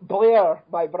Blair,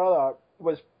 my brother,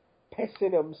 was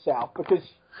pissing himself because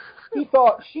he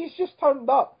thought, she's just turned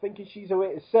up thinking she's a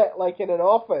way to sit, like, in an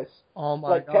office. Oh, my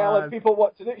like, God. telling people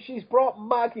what to do. She's brought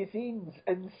magazines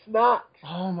and snacks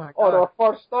Oh, my on God. her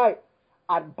first night.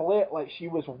 And like, she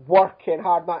was working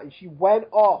hard that, and she went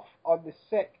off on the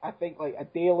sick, I think, like, a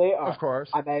day later. Of course.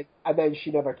 And then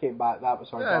she never came back. That was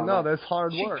her Yeah, drama. no, that's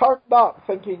hard She work. turned up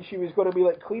thinking she was going to be,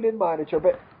 like, cleaning manager,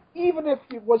 but even if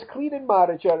you was cleaning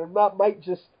manager, and that might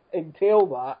just entail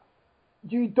that,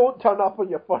 you don't turn up on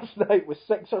your first night with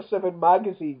 6 or 7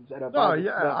 magazines in a Oh, bag.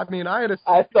 yeah. I mean, I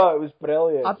thought it was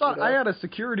brilliant. I thought you know? I had a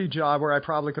security job where I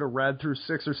probably could have read through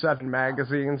 6 or 7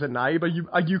 magazines a night, but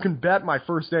you can bet my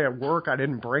first day at work I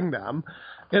didn't bring them.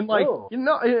 And, like,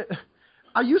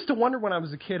 I used to wonder when I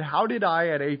was a kid, how did I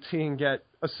at 18 get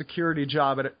a security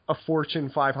job at a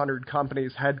Fortune 500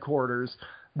 company's headquarters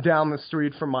down the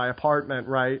street from my apartment,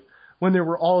 right? When there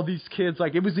were all these kids,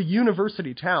 like, it was a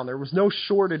university town. There was no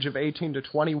shortage of 18 to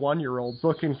 21-year-olds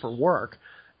looking for work.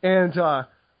 And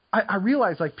I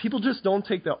realized, like, people just don't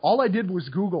take all I did was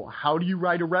Google, how do you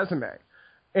write a resume?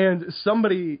 And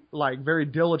somebody, like, very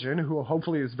diligent, who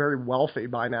hopefully is very wealthy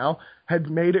by now, had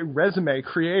made a resume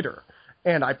creator.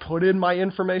 And I put in my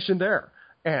information there.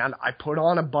 And I put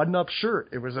on a button-up shirt.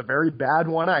 It was a very bad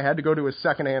one. I had to go to a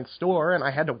secondhand store, and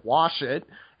I had to wash it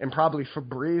and probably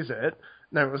Febreze it.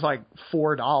 And it was like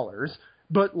 $4.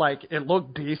 But, like, it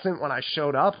looked decent when I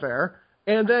showed up there.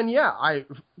 And then, I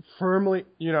firmly,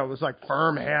 it was like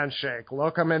firm handshake.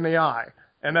 Look them in the eye.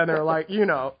 And then they're like,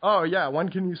 oh, yeah, when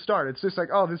can you start? It's just like,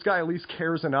 oh, this guy at least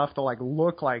cares enough to, like,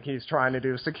 look like he's trying to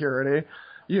do security.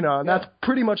 And that's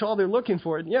pretty much all they're looking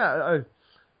for. And,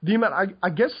 the amount, I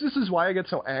guess this is why I get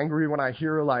so angry when I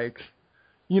hear, like,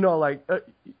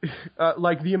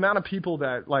 like the amount of people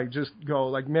that, like, just go,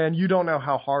 like, man, you don't know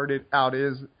how hard it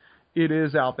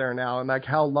is out there now, and, like,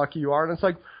 how lucky you are. And it's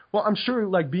like, well, I'm sure,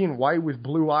 like, being white with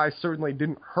blue eyes certainly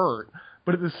didn't hurt.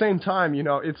 But at the same time,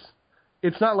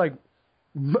 it's not like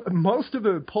most of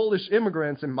the Polish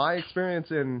immigrants, in my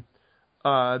experience in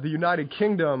the United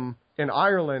Kingdom and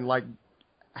Ireland, like,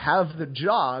 have the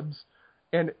jobs,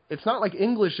 and it's not like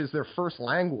English is their first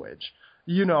language.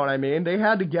 You know what I mean? They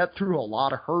had to get through a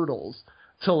lot of hurdles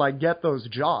to, like, get those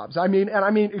jobs. Like, get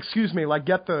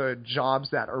the jobs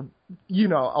that are,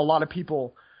 a lot of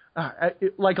people,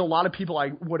 like, a lot of people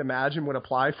I would imagine would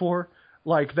apply for.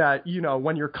 Like that,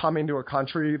 when you're coming to a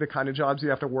country, the kind of jobs you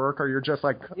have to work, or you're just,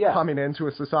 like, coming into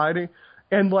a society.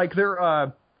 And, like,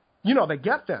 they're, they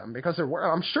get them because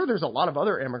I'm sure there's a lot of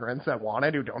other immigrants that want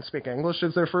it who don't speak English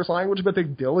as their first language, but they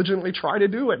diligently try to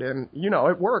do it, and,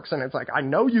 it works. And it's like, I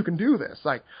know you can do this.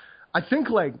 Like, I think,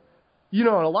 like, and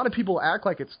a lot of people act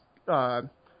like it's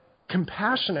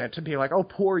compassionate to be like, oh,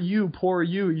 poor you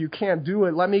can't do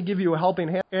it. Let me give you a helping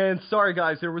hand. And sorry,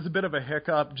 guys, there was a bit of a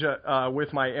hiccup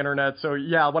with my internet. So,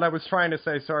 what I was trying to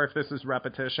say, sorry if this is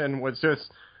repetition, was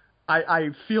just I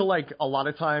feel like a lot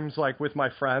of times, like, with my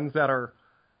friends that are,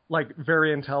 like,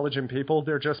 very intelligent people,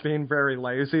 they're just being very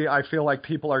lazy. I feel like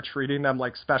people are treating them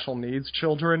like special needs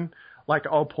children, like,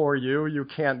 oh, poor you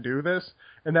can't do this.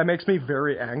 And that makes me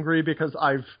very angry because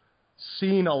I've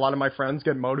seen a lot of my friends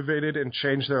get motivated and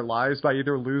change their lives by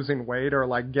either losing weight or,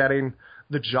 like, getting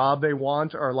the job they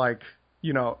want, or, like,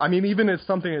 even if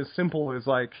something as simple as,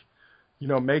 like,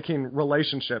 making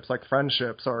relationships, like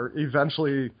friendships, or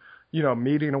eventually,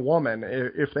 meeting a woman,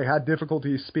 if they had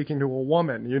difficulty speaking to a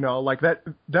woman, like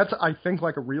that's, I think,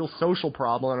 like, a real social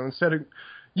problem. And instead of,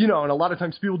 and a lot of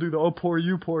times people do the, oh, poor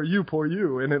you,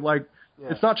 and it, like,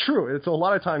 it's not true. It's a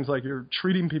lot of times, like, you're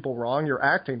treating people wrong, you're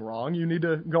acting wrong, you need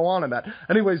to go on in that.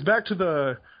 Anyways, back to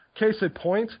the case at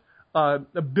point,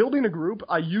 building a group,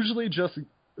 I usually just,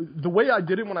 the way I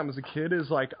did it when I was a kid is,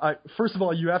 like, first of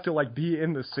all, you have to, like, be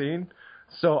in the scene.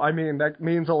 So, that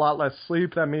means a lot less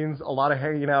sleep. That means a lot of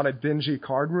hanging out at dingy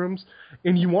card rooms.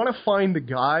 And you want to find the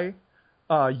guy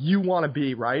you want to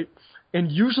be, right?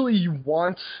 And usually you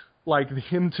want, like,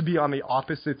 him to be on the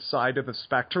opposite side of the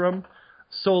spectrum.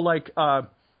 So, like,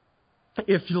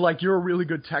 if you're a really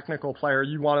good technical player,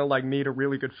 you want to, like, meet a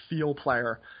really good field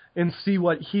player and see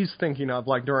what he's thinking of,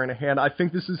 like, during a hand. I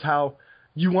think this is how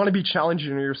you want to be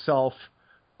challenging yourself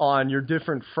on your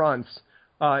different fronts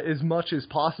as much as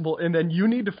possible. And then you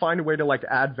need to find a way to, like,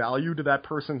 add value to that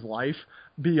person's life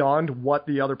beyond what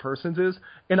the other person's is.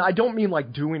 And I don't mean,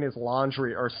 like, doing his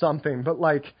laundry or something, but,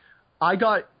 like, I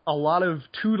got a lot of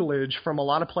tutelage from a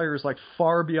lot of players, like,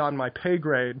 far beyond my pay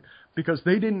grade, because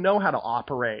they didn't know how to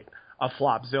operate a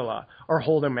Flopzilla or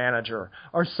hold a manager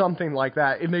or something like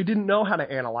that, and they didn't know how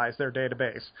to analyze their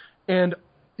database. And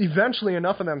eventually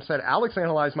enough of them said, Alex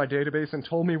analyzed my database and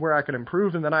told me where I could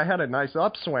improve, and then I had a nice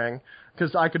upswing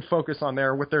because I could focus on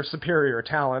with their superior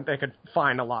talent, they could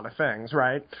find a lot of things,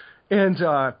 right? And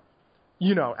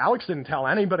Alex didn't tell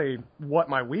anybody what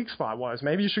my weak spot was.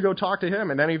 Maybe you should go talk to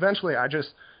him. And then eventually I just,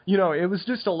 it was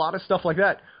just a lot of stuff like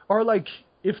that. Or like,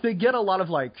 if they get a lot of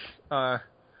like, I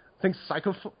think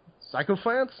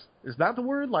sycophants, is that the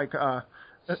word? Like,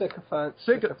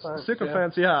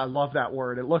 sycophants, yeah, I love that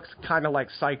word. It looks kind of like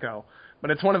psycho, but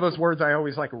it's one of those words I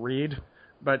always like read,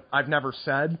 but I've never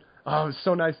said. Oh, it was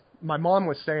so nice. My mom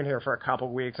was staying here for a couple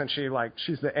of weeks, and she's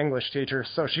the English teacher,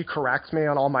 so she corrects me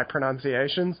on all my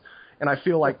pronunciations, and I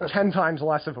feel like 10 times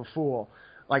less of a fool,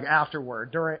 like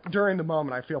afterward. During the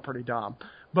moment, I feel pretty dumb.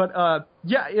 But,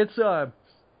 yeah, it's,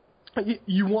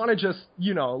 you want to just,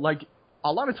 like,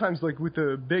 a lot of times, like, with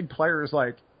the big players,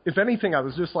 like, if anything, I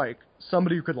was just, like,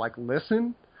 somebody who could, like,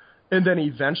 listen and then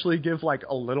eventually give, like,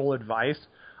 a little advice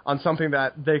on something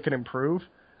that they could improve.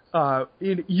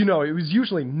 It was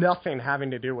usually nothing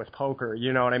having to do with poker,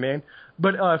 you know what I mean?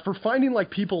 But for finding, like,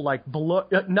 people, like,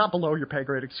 not below your pay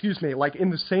grade, excuse me, like,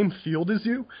 in the same field as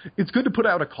you, it's good to put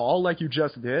out a call like you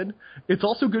just did. It's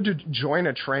also good to join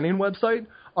a training website.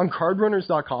 On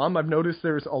cardrunners.com, I've noticed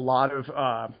there's a lot of,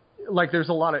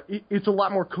 it's a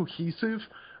lot more cohesive,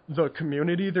 the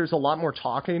community. There's a lot more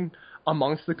talking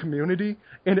amongst the community.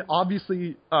 And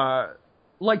obviously,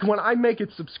 like when I make it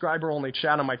subscriber-only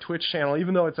chat on my Twitch channel,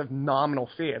 even though it's a nominal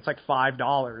fee, it's like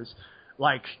 $5,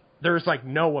 like there's like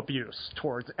no abuse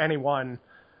towards anyone,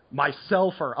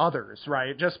 myself or others,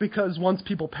 right? Just because once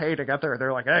people pay to get there,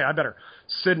 they're like, hey, I better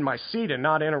sit in my seat and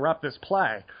not interrupt this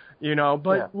play.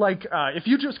 But like, if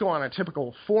you just go on a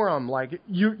typical forum, like,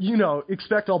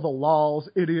 expect all the lols,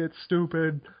 idiot,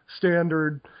 stupid,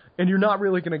 standard, and you're not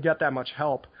really going to get that much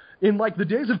help. In, like, the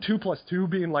days of 2+2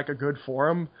 being, like, a good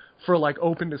forum for, like,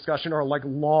 open discussion are, like,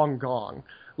 long gone.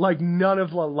 Like, none of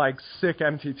the, like, sick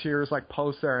empty tears, like,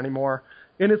 post there anymore.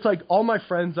 And it's, like, all my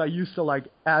friends I used to, like,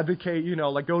 advocate,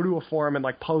 like, go to a forum and,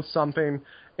 like, post something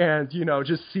and,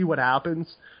 just see what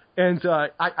happens. And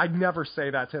I'd never say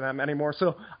that to them anymore.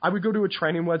 So I would go to a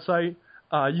training website.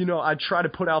 I'd try to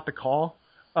put out the call.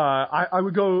 I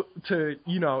would go to,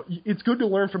 it's good to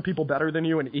learn from people better than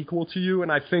you and equal to you.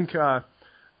 And I think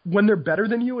when they're better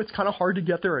than you, it's kind of hard to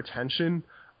get their attention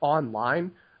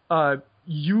online.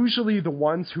 Usually the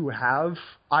ones who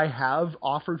I have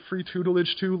offered free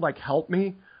tutelage to, like, help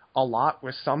me a lot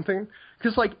with something.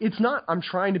 Because, like, it's not I'm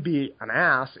trying to be an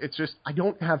ass. It's just I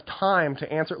don't have time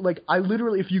to answer. Like, I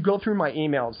literally, if you go through my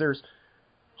emails, there's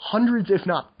hundreds, if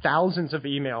not thousands of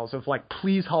emails of, like,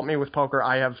 please help me with poker.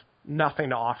 I have nothing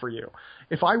to offer you.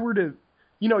 If I were to,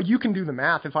 you can do the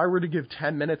math. If I were to give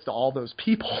 10 minutes to all those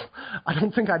people, I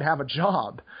don't think I'd have a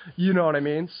job. You know what I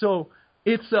mean? So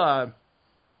it's,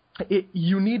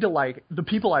 you need to, like, the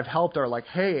people I've helped are like,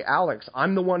 hey, Alex,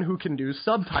 I'm the one who can do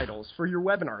subtitles for your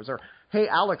webinars. Or, hey,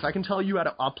 Alex, I can tell you how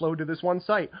to upload to this one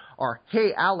site. Or,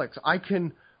 hey, Alex, I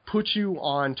can put you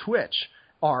on Twitch.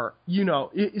 Or,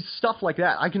 it's stuff like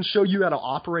that. I can show you how to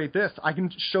operate this. I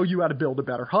can show you how to build a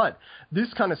better HUD.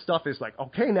 This kind of stuff is like,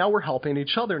 okay, now we're helping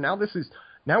each other. Now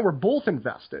we're both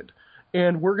invested.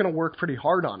 And we're going to work pretty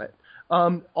hard on it.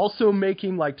 Also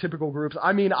making, like, typical groups.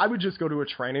 I mean, I would just go to a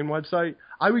training website.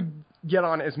 I would get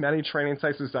on as many training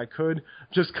sites as I could.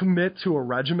 Just commit to a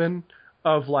regimen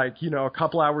of, like, a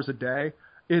couple hours a day.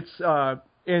 It's,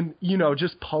 and,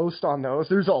 just post on those.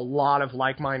 There's a lot of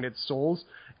like-minded souls.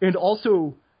 And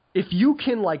also, if you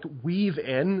can, like, weave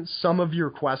in some of your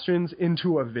questions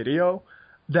into a video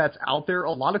that's out there,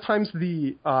 a lot of times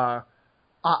the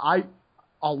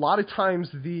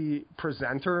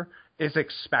presenter is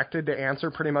expected to answer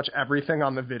pretty much everything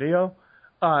on the video.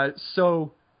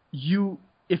 So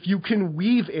if you can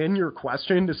weave in your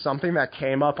question to something that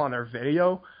came up on their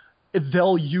video,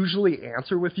 they'll usually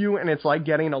answer with you, and it's like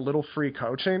getting a little free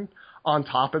coaching on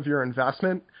top of your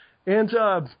investment. And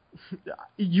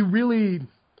you really,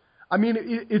 I mean,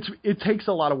 it takes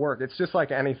a lot of work. It's just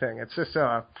like anything. It's just,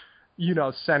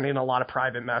 sending a lot of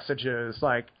private messages,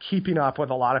 like keeping up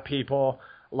with a lot of people,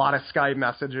 a lot of Skype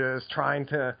messages, trying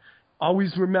to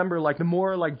always remember, like, the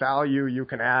more, like, value you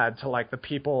can add to, like, the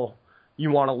people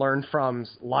you want to learn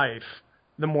from's life,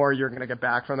 the more you're going to get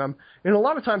back from them. And a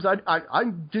lot of times I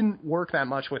didn't work that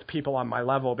much with people on my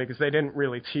level because they didn't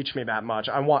really teach me that much.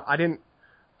 I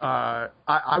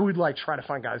would, like, try to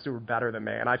find guys who were better than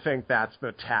me, and I think that's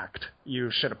the tact you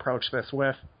should approach this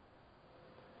with.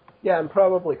 Yeah, and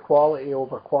probably quality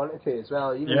over quantity as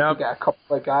well. Even if you get a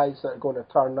couple of guys that are going to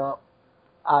turn up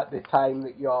at the time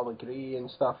that you all agree and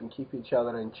stuff and keep each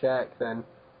other in check, then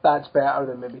that's better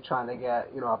than maybe trying to get,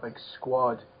 a big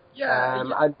squad.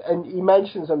 And he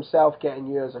mentions himself getting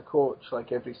you as a coach,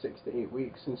 like, every 6 to 8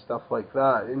 weeks and stuff like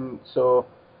that. And so,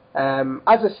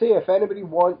 as I say, if anybody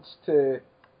wants to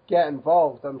get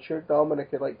involved. I'm sure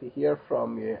Dominic would like to hear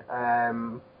from you.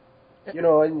 You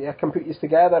know, and I can put you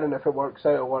together, and if it works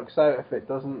out, it works out. If it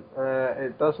doesn't,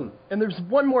 it doesn't. And there's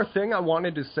one more thing I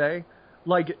wanted to say.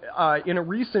 Like, in a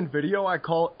recent video I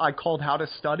called How to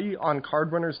Study on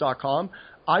cardwinners.com,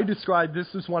 I described this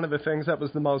as one of the things that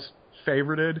was the most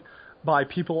favorited by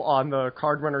people on the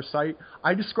Cardwinner site.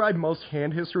 I describe most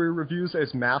hand history reviews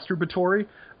as masturbatory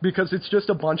because it's just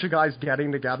a bunch of guys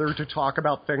getting together to talk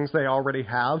about things they already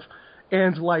have.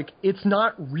 And, like, it's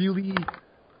not really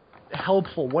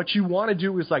helpful. What you want to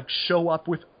do is, like, show up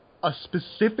with a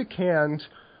specific hand,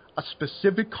 a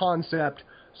specific concept,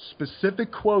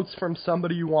 specific quotes from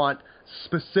somebody you want,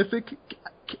 specific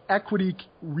equity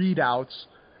readouts,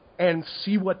 and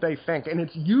see what they think. And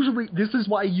it's usually, this is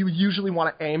why you usually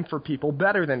want to aim for people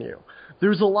better than you.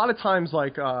 There's a lot of times,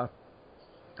 like, I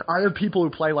have people who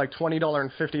play, like, $20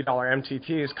 and $50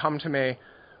 MTTs come to me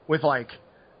with, like,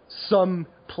 some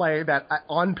play that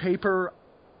on paper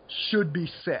should be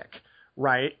sick,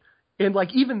 right? And,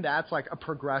 like, even that's, like, a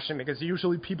progression, because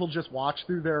usually people just watch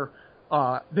through their,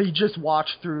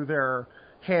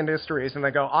 hand histories, and they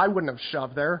go, I wouldn't have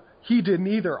shoved there. He didn't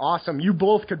either. Awesome. You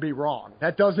both could be wrong.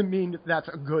 That doesn't mean that's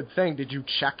a good thing. Did you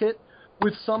check it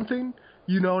with something?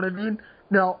 You know what I mean?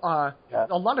 Now,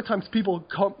 a lot of times people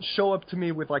show up to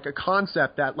me with, like, a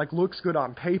concept that, like, looks good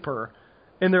on paper,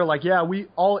 and they're like, yeah,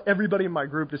 everybody in my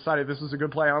group decided this was a good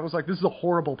play. I was like, this is a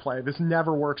horrible play. This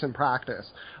never works in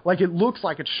practice. Like, it looks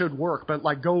like it should work, but,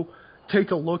 like, go take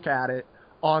a look at it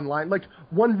online. Like,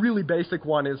 one really basic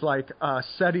one is, like,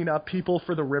 setting up people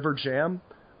for the River Jam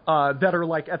that are,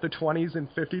 like, at the $20s and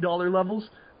 $50 levels.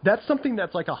 That's something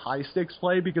that's, like, a high-stakes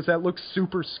play, because that looks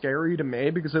super scary to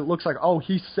me, because it looks like, oh,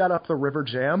 he set up the River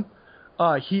Jam.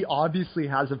 He obviously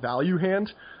has a value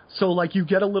hand. So, like, you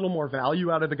get a little more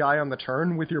value out of the guy on the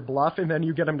turn with your bluff, and then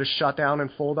you get him to shut down and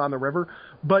fold on the river.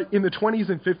 But in the 20s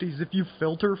and 50s, if you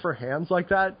filter for hands like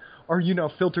that, or, you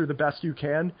know, filter the best you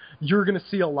can, you're going to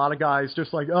see a lot of guys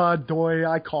just like, doy,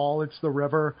 I call, it's the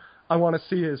river. I want to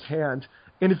see his hand.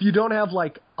 And if you don't have,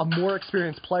 like, a more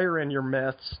experienced player in your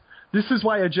midst, this is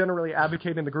why I generally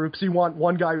advocate in the groups. You want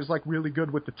one guy who's, like, really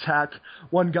good with the tech,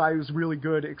 one guy who's really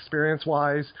good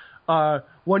experience-wise,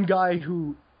 one guy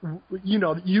who, you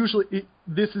know, usually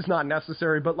this is not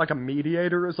necessary, but, like, a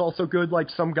mediator is also good, like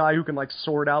some guy who can, like,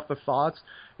 sort out the thoughts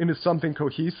into something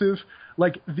cohesive.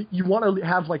 Like, you want to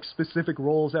have, like, specific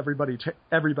roles everybody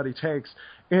takes,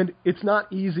 and it's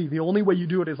not easy. The only way you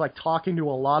do it is, like, talking to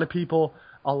a lot of people,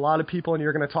 and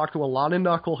you're going to talk to a lot of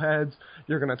knuckleheads.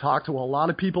 You're going to talk to a lot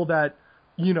of people that,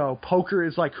 you know, poker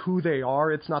is like who they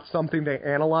are. It's not something they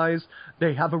analyze.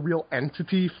 They have a real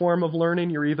entity form of learning.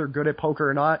 You're either good at poker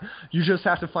or not. You just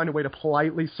have to find a way to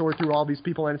politely sort through all these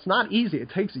people, and it's not easy. It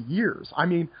takes years. I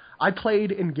mean, I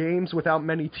played in games without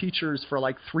many teachers for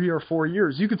like 3 or 4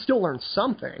 years. You could still learn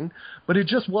something, but it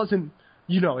just wasn't,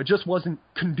 you know, it just wasn't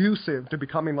conducive to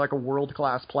becoming like a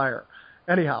world-class player.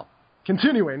 Anyhow,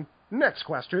 continuing, next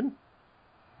question.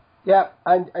 Yeah,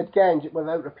 and again,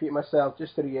 without repeating myself,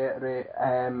 just to reiterate,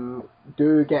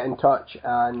 do get in touch.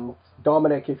 And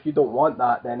Dominic, if you don't want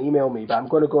that, then email me. But I'm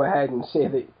going to go ahead and say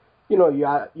that, you know,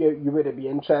 you wouldn't be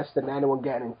interested in anyone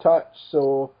getting in touch.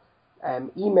 So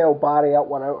email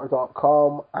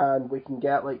Barry@oneouter.com, and we can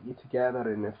get like you together.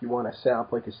 And if you want to set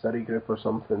up like a study group or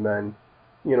something, then,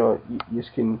 you know, you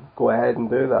just can go ahead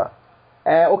and do that.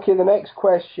 Okay, the next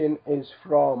question is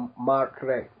from Mark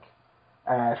Rick.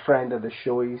 Friend of the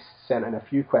show. He's sent in a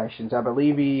few questions. I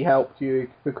believe he helped you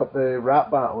hook up the rap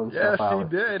battle and stuff. Yes,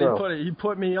 he did. So. He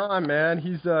put me on, man.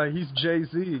 He's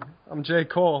Jay-Z. I'm J.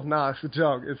 Cole. Nah, it's a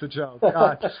joke. It's a joke.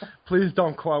 Please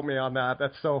don't quote me on that.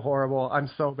 That's so horrible. I'm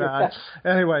so bad.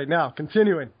 Anyway, now,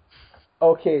 continuing.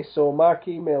 Okay, so Mark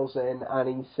emails in and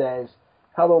he says,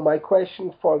 hello, my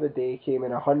question for the day came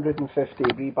in 150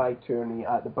 rebuy tourney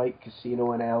at the Bike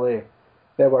Casino in LA.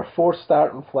 There were 4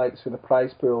 starting flights with a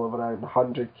prize pool of around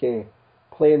 100k,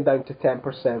 playing down to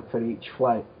 10% for each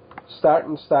flight.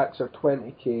 Starting stacks are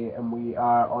 20k and we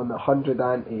are on the 100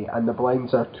 ante, and the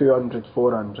blinds are 200,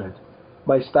 400.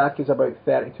 My stack is about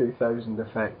 32,000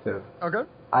 effective. Okay.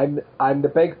 I'm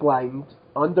the big blind.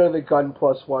 Under the gun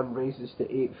 +1 raises to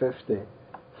 850.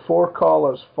 4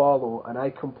 callers follow and I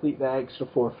complete the extra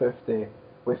 450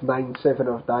 with 9-7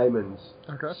 of diamonds.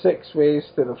 Okay. 6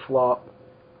 ways to the flop.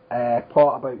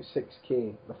 Pot about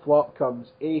 6k. The flop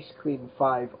comes ace, queen,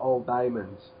 5, all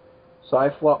diamonds. So I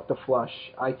flopped a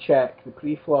flush. I check. The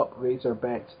pre-flop raiser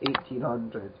bets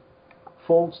 1800.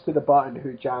 Folds to the button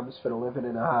who jams for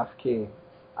 11.5k.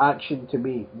 Action to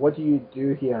me. What do you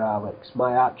do here, Alex?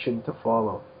 My action to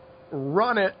follow.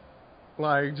 Run it.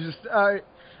 Like, just,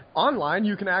 online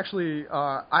you can actually,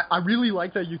 I really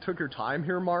like that you took your time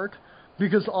here, Mark,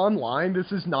 because online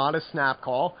this is not a snap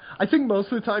call. I think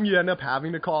most of the time you end up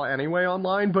having to call anyway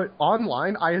online, but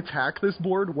online I attack this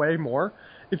board way more.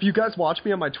 If you guys watch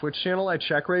me on my Twitch channel, I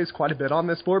check raise quite a bit on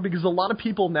this board because a lot of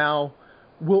people now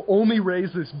will only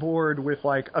raise this board with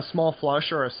like a small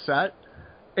flush or a set,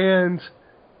 and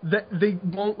they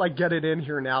won't like get it in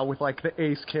here now with like the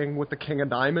ace king with the king of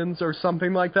diamonds or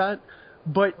something like that.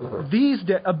 But these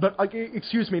days,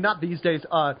 excuse me, not these days.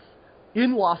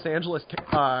 In Los Angeles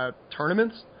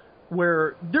tournaments,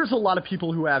 where there's a lot of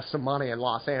people who have some money in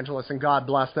Los Angeles, and God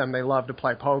bless them, they love to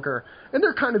play poker, and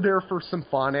they're kind of there for some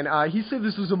fun. And he said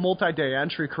this was a multi-day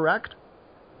entry, correct?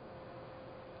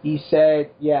 He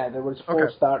said, yeah, there was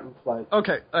 4 starting flights.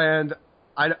 Okay, and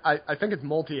I think it's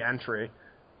multi-entry.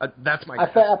 That's my.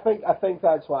 I think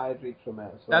that's what I'd read from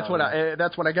it. That's what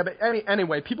I get. But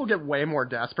anyway, people get way more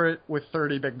desperate with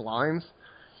 30 big blinds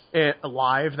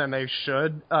live than they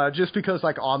should, just because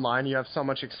like online you have so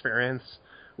much experience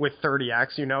with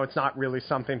 30x. You know, it's not really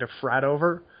something to fret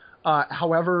over.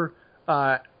 However,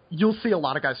 you'll see a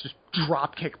lot of guys just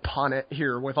drop kick punt it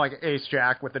here with like ace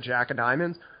jack with the jack of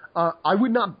diamonds. I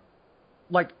would not,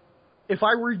 like, if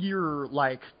I were your,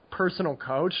 like, personal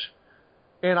coach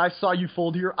and I saw you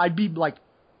fold here, I'd be, like,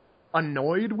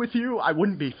 annoyed with you. I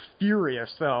wouldn't be furious,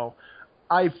 though.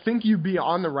 I think you'd be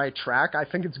on the right track. I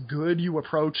think it's good you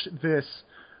approached this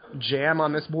jam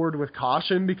on this board with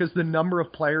caution because the number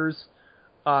of players,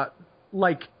 that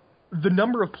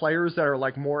are,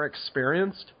 like, more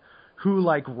experienced who,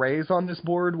 like, raise on this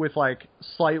board with, like,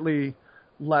 slightly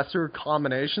lesser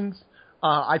combinations,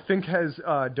 I think has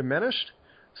diminished.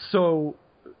 So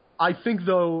I think,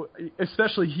 though,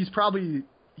 especially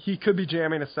he could be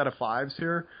jamming a set of 5s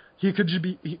here. He could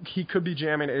be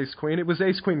jamming ace queen. It was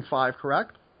ace queen 5,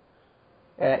 correct?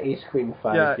 Ace queen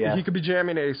 5. Yeah. He could be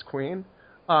jamming ace queen.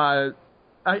 I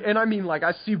mean, like,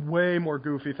 I see way more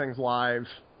goofy things live,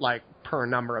 like per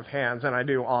number of hands, than I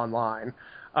do online.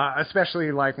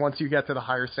 Especially like once you get to the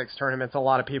higher 6 tournaments, a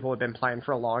lot of people have been playing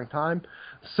for a long time.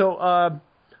 So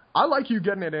I like you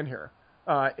getting it in here.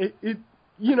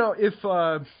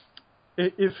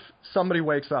 If somebody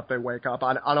wakes up, they wake up.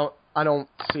 I don't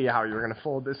see how you're going to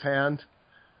fold this hand.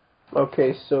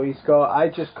 Okay, so I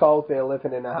just called the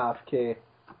 11.5k.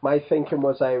 My thinking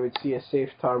was I would see a safe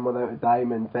turn without a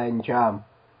diamond, then jam.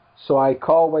 So I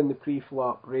call when the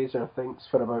pre-flop, Razor thinks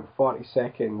for about 40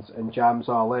 seconds and jams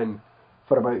all in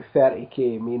for about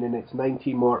 30k, meaning it's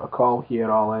 90 more to call here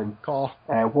all in. Call.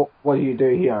 What do you do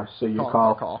here? So you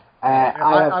call. Call.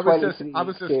 I have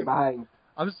 23k behind.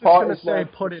 I was just going to say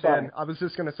put it in. I was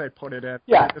just going to say put it in.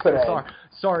 Yeah, put it in.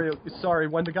 Sorry.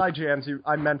 When the guy jams you,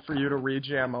 I meant for you to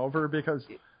re-jam over because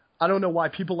I don't know why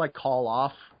people like call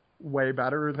off way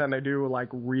better than they do like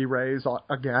re-raise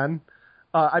again.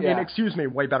 I mean, excuse me,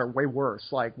 way better, way worse,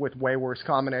 like with way worse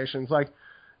combinations. Like,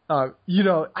 I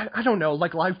don't know,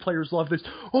 like live players love this.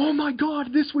 Oh my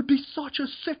God, this would be such a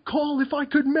sick call if I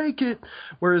could make it.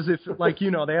 Whereas if, like,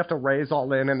 they have to raise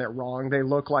all in and they're wrong, they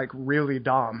look like really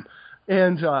dumb.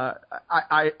 And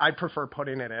I prefer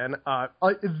putting it in.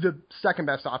 The second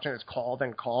best option is call,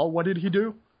 then call. What did he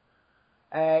do?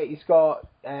 He's got,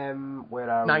 where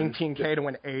are 19k to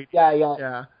win 8.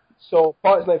 Yeah. So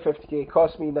pot's like 50k,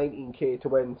 cost me 19k to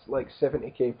win like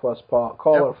 70k plus pot.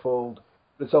 Call or fold,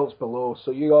 results below. So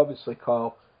you obviously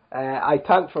call. I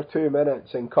tanked for 2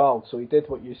 minutes and called, so he did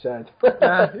what you said.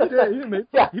 Yeah, he did.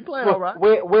 He played all right.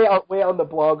 Wait on the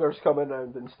bloggers coming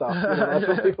around and stuff. That's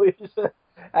what people used to say.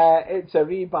 It's a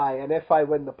rebuy, and if I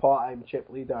win the pot, I'm chip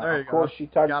leader. Of course, she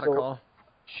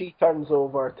turns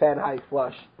over 10 high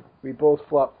flush. We both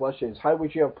flop flushes. How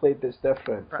would you have played this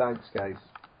different? Thanks, guys.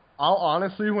 I'll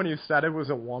honestly, when you said it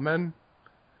was a woman,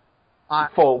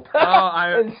 fold.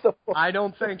 I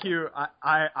don't think you.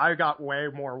 I got way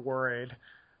more worried,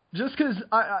 just because.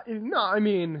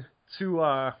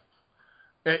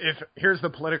 If here's the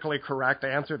politically correct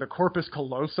answer, the corpus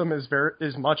callosum is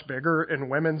much bigger in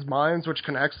women's minds, which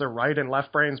connects their right and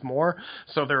left brains more.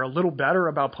 So they're a little better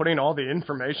about putting all the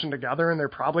information together, and they're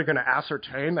probably going to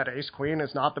ascertain that ace queen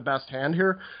is not the best hand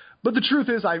here. But the truth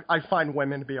is, I find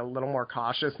women to be a little more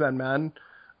cautious than men,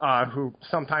 who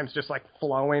sometimes just like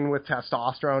flowing with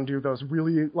testosterone do those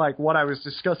really, like what I was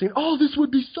discussing. Oh, this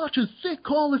would be such a sick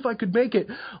call if I could make it.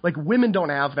 Like women don't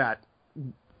have that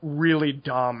really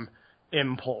dumb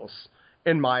impulse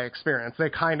in my experience. They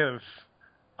kind of,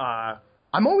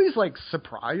 I'm always like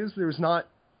surprised there's not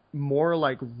more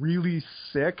like really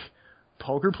sick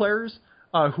poker players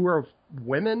who are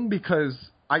women, because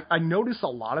I notice a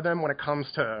lot of them when it comes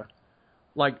to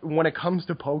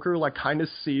poker, like kind of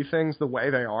see things the way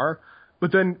they are.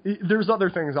 But then there's other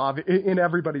things in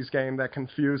everybody's game that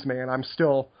confuse me, and I'm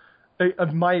still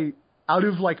out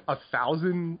of like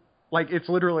 1,000, like it's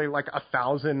literally like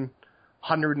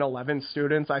 1,111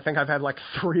 students. I think I've had like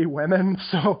 3 women,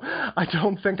 so I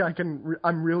don't think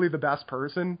I'm really the best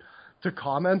person to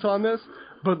comment on this.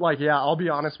 But like, yeah, I'll be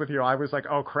honest with you. I was like,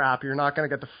 oh crap, you're not going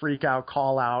to get the freak out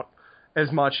call out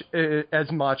as much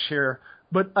here.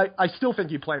 But I still think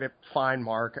you played it fine,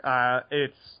 Mark.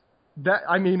 It's that,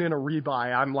 I mean, in a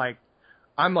rebuy, I'm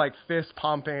like fist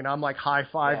pumping. I'm like high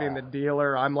fiving the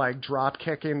dealer. I'm like drop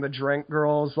kicking the drink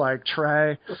girls like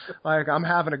Trey. Like I'm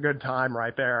having a good time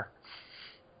right there.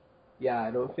 Yeah,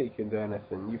 I don't think you can do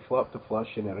anything. You flop the flush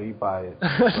in a rebuy.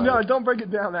 No, don't break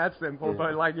it down that simple.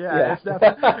 But like,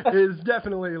 it's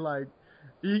definitely like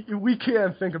we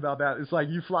can't think about that. It's like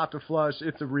you flopped a flush.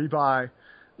 It's a rebuy.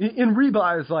 In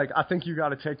rebuys, like, I think you got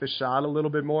to take the shot a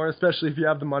little bit more, especially if you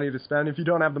have the money to spend. If you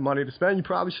don't have the money to spend, you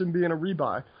probably shouldn't be in a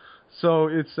rebuy. So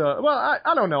it's,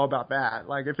 I don't know about that.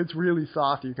 Like, if it's really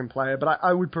soft, you can play it, but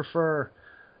I would prefer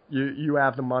you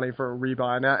have the money for a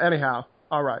rebuy. Now, anyhow,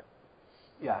 all right.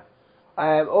 Yeah.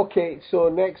 Okay, so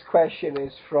next question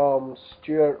is from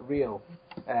Stuart Real.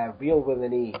 Real with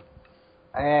an E.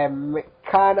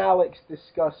 Can Alex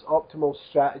discuss optimal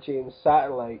strategy in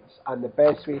satellites and the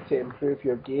best way to improve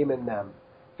your game in them?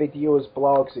 Videos,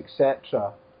 blogs,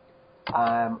 etc.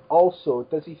 Also,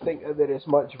 does he think that there is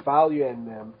much value in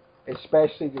them,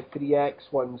 especially the 3x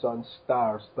ones on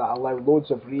stars that allow loads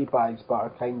of rebuys but are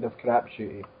kind of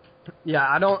crapshooty? Yeah,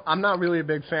 I'm not really a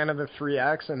big fan of the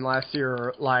 3x unless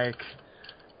you're like...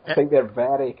 I think they're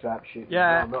very crapshoot.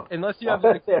 Yeah, unless you have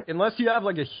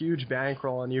like a huge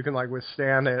bankroll and you can like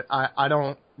withstand it, I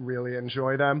don't really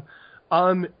enjoy them.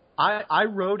 I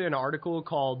wrote an article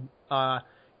called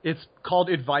it's called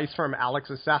Advice from Alex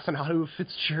Assassinato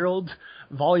Fitzgerald,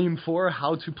 Volume 4,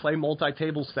 How to Play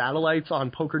Multi-Table Satellites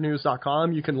on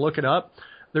PokerNews.com. You can look it up.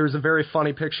 There's a very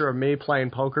funny picture of me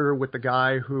playing poker with the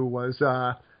guy who was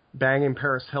banging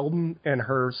Paris Hilton in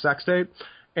her sex tape.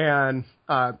 And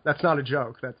that's not a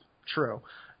joke. That's true.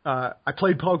 I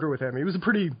played poker with him. He was a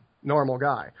pretty normal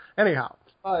guy. Anyhow.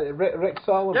 Rick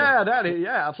Solomon.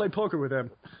 Yeah, I played poker with him.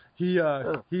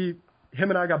 Him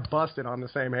and I got busted on the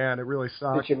same hand. It really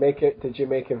sucked. Did you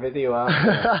make a video out of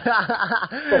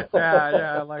it?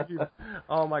 Yeah. Like,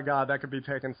 oh my God, that could be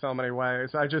taken so many ways.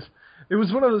 It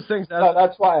was one of those things. No,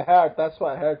 that's what I heard. That's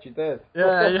what I heard you did.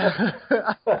 Yeah.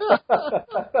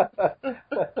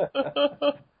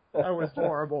 That was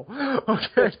horrible.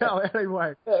 Okay, now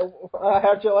anyway. I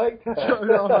heard you like that.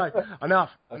 No, like, enough.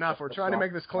 We're trying to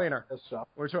make this cleaner.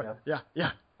 We're trying. Yeah.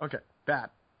 Okay. Bad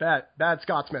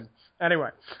Scotsman. Anyway,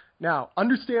 now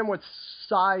understand what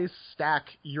size stack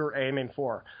you're aiming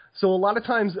for. So a lot of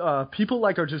times, people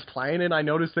like are just playing it. I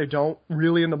notice they don't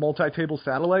really in the multi-table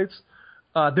satellites.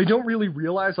 They don't really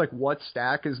realize like what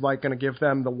stack is like going to give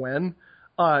them the win.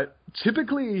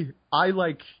 Typically, I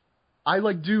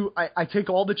take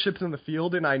all the chips in the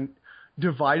field and I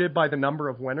divide it by the number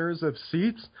of winners of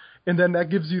seats, and then that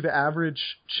gives you the average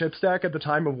chip stack at the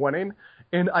time of winning,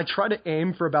 and I try to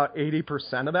aim for about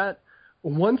 80% of that.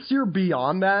 Once you're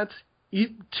beyond that,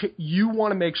 you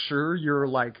want to make sure you're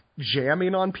like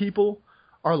jamming on people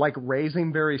or like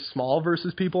raising very small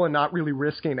versus people and not really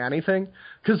risking anything,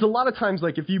 because a lot of times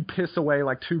like if you piss away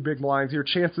like 2 big blinds, your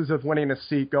chances of winning a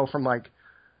seat go from like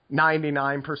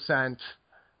 99%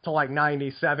 to like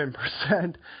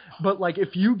 97%. But like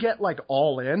if you get like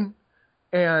all in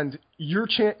and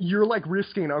you're like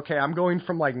risking, okay, I'm going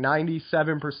from like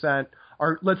 97%,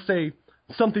 or let's say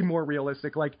something more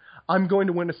realistic, like I'm going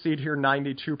to win a seat here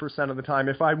 92% of the time.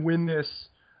 If I win this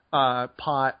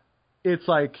pot, it's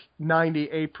like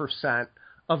 98%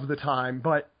 of the time.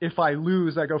 But if I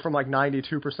lose, I go from like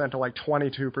 92% to like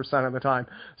 22% of the time.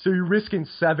 So you're risking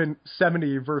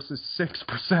 70 versus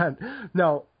 6%.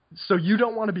 Now, so you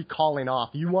don't want to be calling off.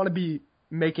 You want to be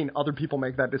making other people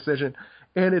make that decision.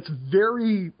 And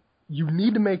you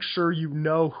need to make sure you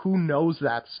know who knows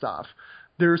that stuff.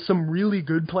 There's some really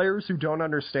good players who don't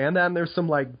understand that, and there's some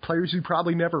like players you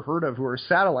probably never heard of who are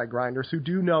satellite grinders who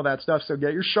do know that stuff. So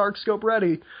get your shark scope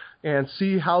ready and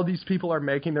see how these people are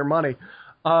making their money.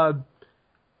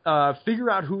 Figure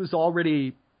out who has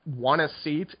already won a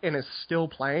seat and is still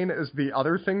playing is the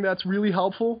other thing that's really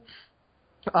helpful.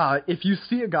 If you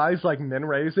see a guy's like min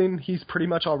raising, he's pretty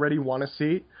much already won a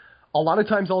seat. A lot of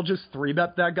times I'll just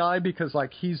 3-bet that guy because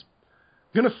like he's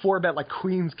gonna 4-bet like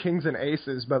queens, kings, and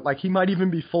aces, but like he might even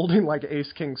be folding like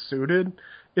ace king suited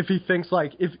if he thinks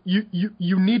like if you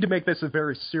need to make this a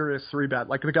very serious 3-bet.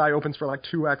 Like the guy opens for like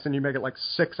 2x and you make it like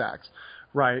 6x,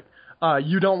 right?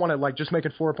 You don't want to like just make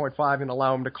it 4.5 and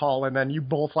allow them to call, and then you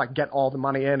both like get all the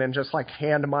money in and just like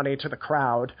hand money to the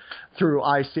crowd through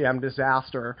ICM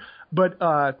disaster. But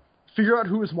figure out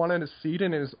who is wanting a seat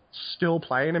and is still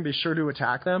playing, and be sure to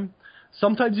attack them.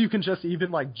 Sometimes you can just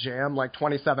even like jam like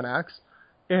 27x,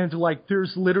 and like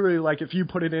there's literally like if you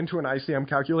put it into an ICM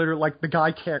calculator, like the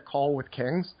guy can't call with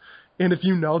kings, and if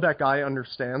you know that guy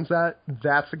understands that,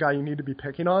 that's the guy you need to be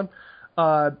picking on.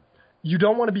 You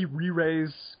don't want to be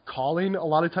re-raise calling. A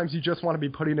lot of times you just want to be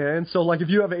putting it in. So like if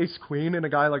you have ace queen and a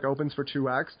guy like opens for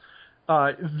 2x,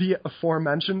 the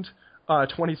aforementioned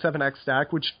 27x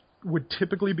stack, which would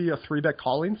typically be a 3-bet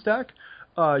calling stack,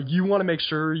 you want to make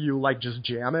sure you like just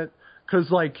jam it. Because,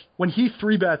 like, when he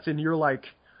 3-bets and you're, like,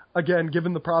 again,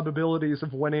 given the probabilities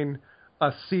of winning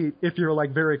a seat, if you're,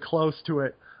 like, very close to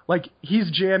it, like, he's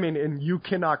jamming and you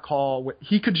cannot call.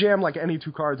 He could jam, like, any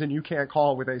 2 cards and you can't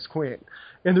call with ace-queen.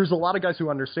 And there's a lot of guys who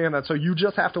understand that, so you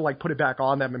just have to, like, put it back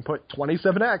on them and put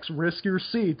 27x, risk your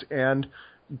seat, and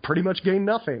pretty much gain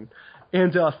nothing.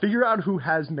 And figure out who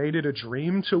has made it a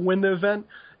dream to win the event.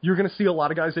 You're going to see a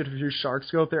lot of guys that if you Shark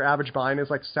Scope, their average buy-in is,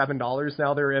 like, $7.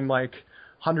 Now they're in, like,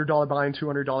 $100 buy-in,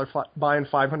 $200 buy-in,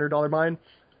 $500 buy-in.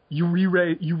 You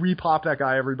repop that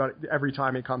guy every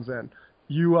time he comes in.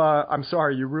 I'm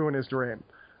sorry, you ruin his dream.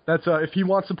 That's if he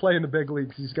wants to play in the big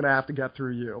leagues, he's going to have to get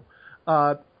through you.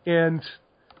 And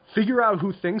figure out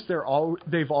who thinks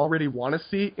they've already won a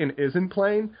seat and isn't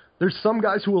playing. There's some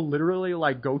guys who will literally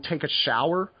like go take a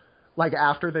shower, like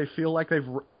after they feel like they've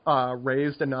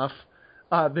raised enough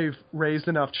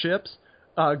chips.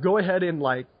 Go ahead and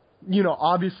like. You know,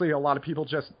 obviously a lot of people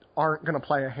just aren't going to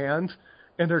play a hand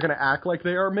and they're going to act like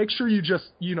they are. Make sure you just,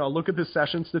 you know, look at the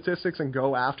session statistics and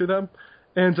go after them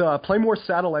and play more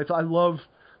satellites.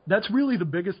 That's really the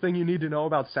biggest thing you need to know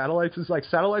about satellites is like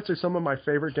satellites are some of my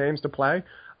favorite games to play,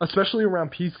 especially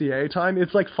around PCA time.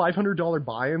 It's like $500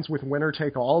 buy-ins with winner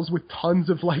take alls with tons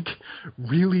of like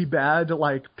really bad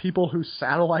like people who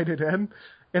satellited in.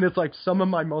 And it's like some of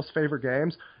my most favorite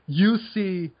games. You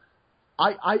see,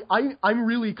 I'm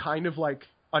really kind of like,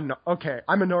 I'm a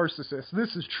narcissist.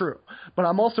 This is true. But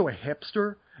I'm also a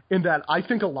hipster in that I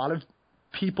think a lot of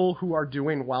people who are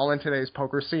doing well in today's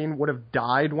poker scene would have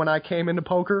died when I came into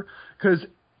poker. Because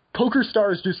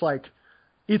PokerStars is just like,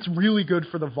 it's really good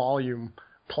for the volume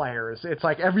players. It's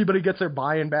like everybody gets their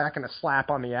buy-in back and a slap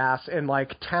on the ass. And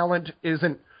like talent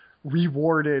isn't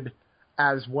rewarded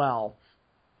as well.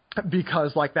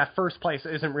 Because like that first place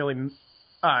isn't really...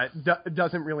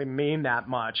 doesn't really mean that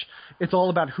much. It's all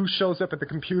about who shows up at the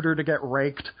computer to get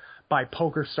raked by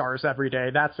PokerStars every day.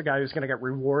 That's the guy who's going to get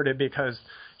rewarded because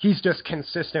he's just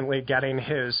consistently getting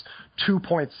his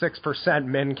 2.6%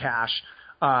 min cash.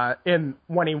 And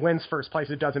when he wins first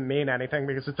place, it doesn't mean anything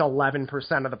because it's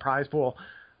 11% of the prize pool.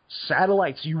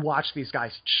 Satellites, you watch these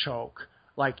guys choke.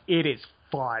 Like, it is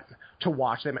fun to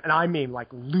watch them. And I mean, like,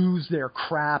 lose their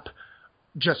crap,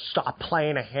 just stop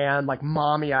playing a hand, like,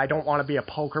 mommy, I don't want to be a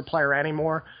poker player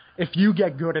anymore. If you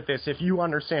get good at this, if you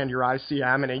understand your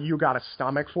ICM and you got a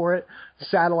stomach for it,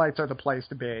 satellites are the place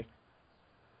to be.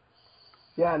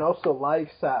 Yeah, and also live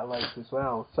satellites as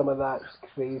well. Some of that's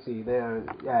crazy there.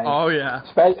 Yeah, oh, yeah.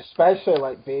 Especially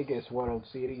like Vegas World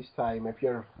Series time, if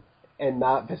you're in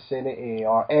that vicinity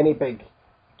or any big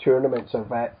tournaments or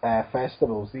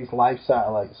festivals, these live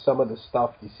satellites, some of the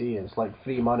stuff you see is like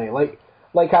free money.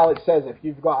 Like Alex says, if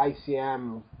you've got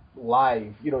ICM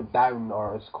live, you know, down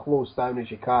or as close down as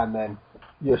you can, then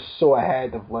you're so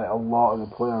ahead of like a lot of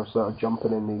the players that are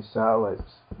jumping in these satellites.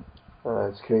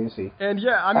 It's crazy. And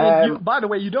yeah, I mean, by the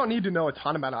way, you don't need to know a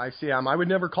ton about ICM. I would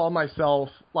never call myself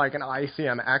like an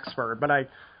ICM expert, but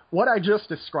what I just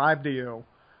described to you,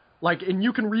 like, and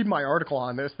you can read my article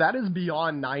on this, that is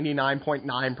beyond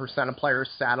 99.9% of players'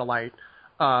 satellite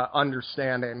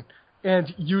understanding.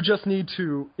 And you just need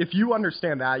to, if you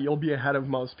understand that, you'll be ahead of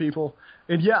most people.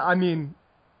 And yeah, I mean,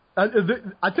 I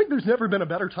think there's never been a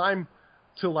better time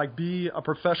to like be a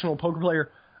professional poker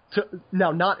player.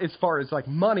 Now, not as far as like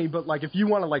money, but like if you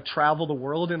want to like travel the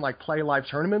world and like play live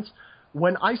tournaments.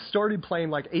 When I started playing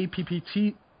like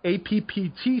APPT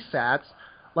sats,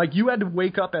 like you had to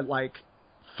wake up at like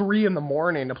 3 a.m.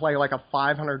 to play like a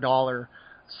 $500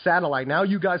 satellite. Now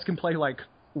you guys can play like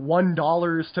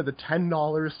 $1 to the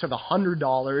 $10 to the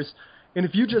 $100, and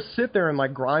if you just sit there and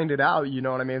like grind it out, you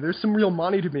know what I mean, there's some real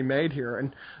money to be made here.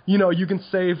 And you know, you can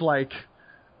save like,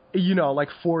 you know, like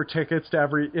 4 tickets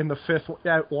to in the 5th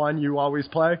at one you always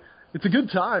play. It's a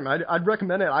good time. I'd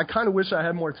recommend it. I kind of wish I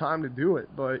had more time to do it,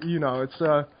 but you know, it's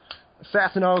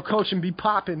Assassino coach and be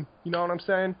popping, you know what I'm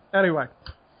saying? Anyway,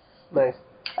 nice.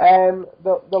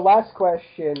 The last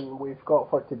question we've got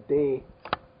for today,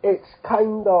 it's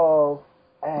kind of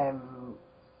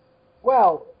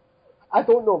Well, I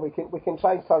don't know. We can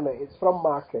try and turn it. It's from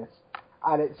Marcus,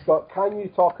 and it's got. Can you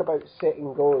talk about sit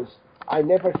and goes? I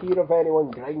never hear of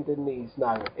anyone grinding these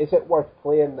now. Is it worth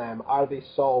playing them? Are they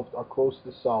solved or close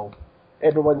to solved?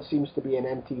 Everyone seems to be an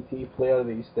MTT player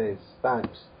these days.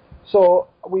 Thanks. So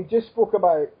we just spoke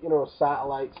about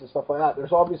satellites and stuff like that.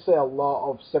 There's obviously a lot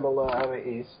of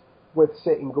similarities with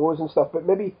sit and goes and stuff, but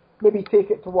maybe take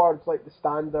it towards like the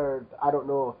standard. I don't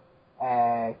know,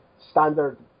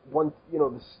 standard one.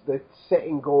 The sit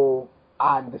and go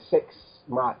and the 6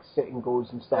 max sit and goes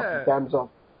and stuff in terms of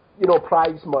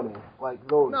prize money like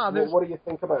those. No, what do you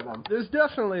think about them? There's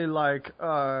definitely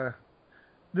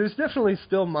there's definitely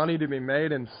still money to be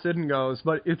made in sit and goes,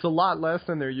 but it's a lot less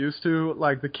than they're used to.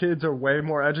 Like, the kids are way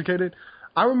more educated.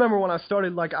 I remember when I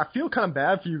started, I feel kind of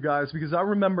bad for you guys because I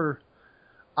remember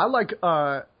I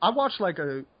watched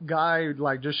a guy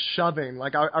just shoving.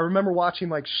 I remember watching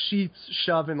Sheets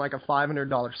shoving a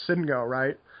 $500 sit and go,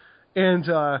 right? And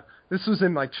this was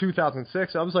in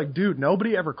 2006. I was like, dude,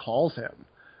 nobody ever calls him,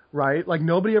 right?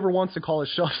 Nobody ever wants to call his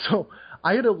shove. So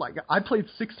I had to I played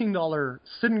 $16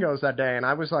 sit and goes that day, and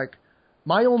I was like,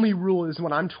 my only rule is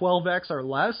when I'm 12x or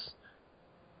less,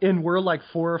 and we're 4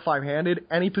 or 5 handed,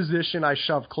 any position I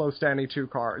shove close to any 2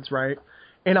 cards, right?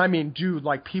 And I mean, dude,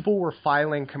 people were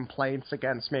filing complaints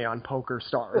against me on Poker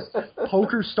Stars.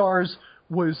 Poker Stars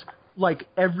was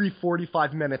every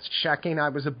 45 minutes checking I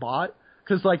was a bot,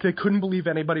 because they couldn't believe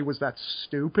anybody was that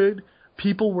stupid.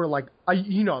 People were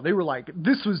they were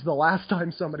this was the last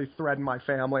time somebody threatened my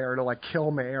family or to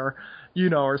kill me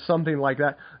or something like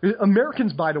that.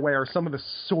 Americans, by the way, are some of the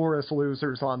sorest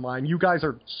losers online. You guys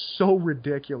are so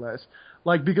ridiculous.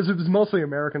 Because it was mostly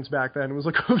Americans back then. It was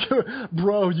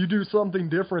bro, you do something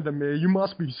different than me. You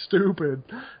must be stupid.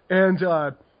 And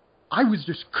I was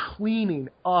just cleaning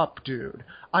up, dude.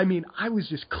 I mean, I was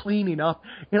just cleaning up.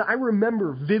 And I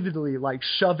remember vividly,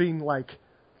 shoving,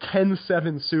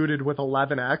 10-7 suited with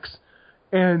 11x,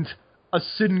 and a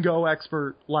sit and go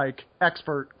expert,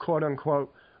 quote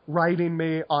unquote, writing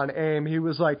me on AIM. He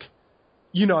was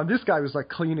this guy was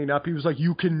cleaning up. He was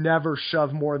you can never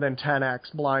shove more than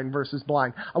 10x blind versus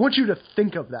blind. I want you to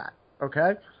think of that,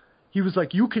 okay? He was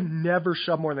you can never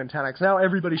shove more than 10x. Now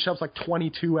everybody shoves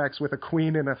 22x with a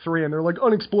queen and a 3, and they're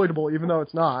unexploitable, even though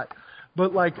it's not.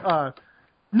 But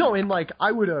no, and I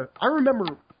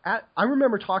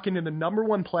remember talking to the number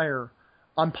 1 player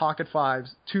on Pocket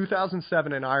Fives,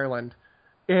 2007 in Ireland,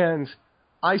 and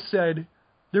I said,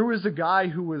 there was a guy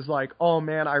who was oh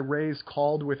man, I raised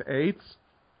called with 8s,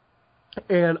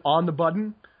 and on the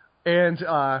button, and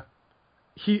I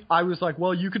was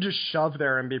well, you could just shove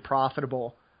there and be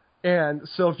profitable. And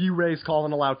so if you raise call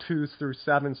and allow 2s through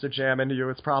 7s to jam into you,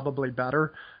 it's probably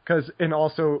better. And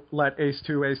also let ace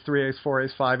 2, ace 3, ace 4,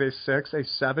 ace 5, ace 6,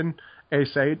 ace 7,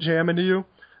 ace 8 jam into you.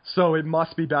 So it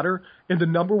must be better. And the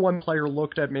number 1 player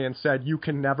looked at me and said, you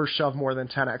can never shove more than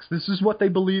 10x. This is what they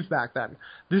believed back then.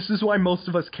 This is why most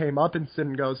of us came up in sit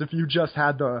and goes. If you just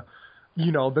had the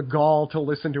gall to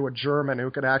listen to a German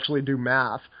who could actually do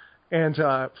math. And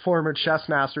former chess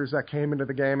masters that came into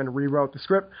the game and rewrote the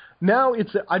script. Now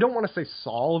it's, I don't want to say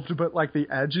solved, but the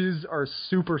edges are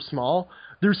super small.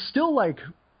 There's still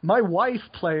my wife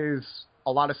plays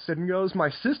a lot of sit and goes. My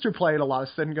sister played a lot of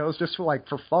sit and goes just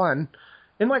for fun.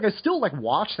 And I still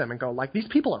watch them and go these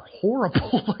people are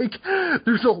horrible.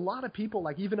 There's a lot of people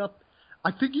even up.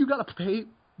 I think you got to pay.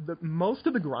 Most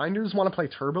of the grinders want to play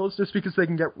turbos just because they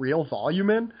can get real volume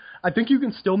in. I think you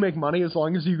can still make money as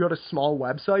long as you go to small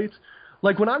websites.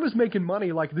 When I was making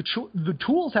money, the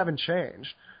tools haven't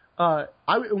changed. When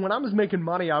I was making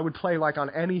money, I would play on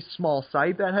any small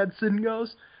site that had sit and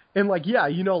goes. And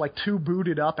 2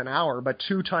 booted up an hour, but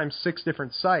 2 times 6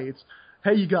 different sites.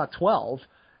 Hey, you got 12.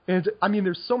 And I mean,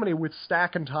 there's so many with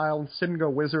Stack and Tile and Sit and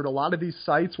Go Wizard. A lot of these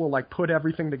sites will put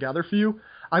everything together for you.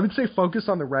 I would say focus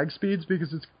on the reg speeds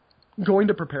because it's going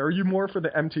to prepare you more for the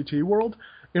MTT world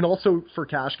and also for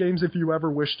cash games if you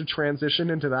ever wish to transition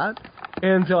into that.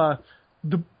 And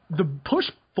the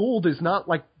push fold is not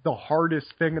the hardest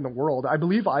thing in the world. I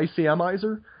believe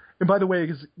ICMizer, and by the way,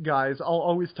 guys, I'll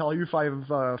always tell you if I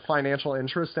have financial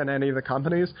interest in any of the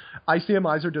companies,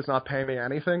 ICMizer does not pay me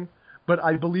anything. But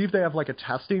I believe they have a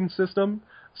testing system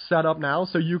set up now,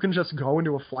 so you can just go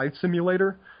into a flight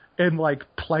simulator and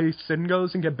play sit and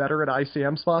goes and get better at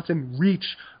ICM spots and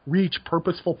reach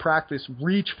purposeful practice,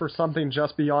 reach for something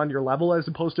just beyond your level as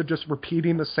opposed to just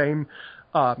repeating the same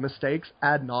mistakes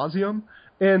ad nauseum.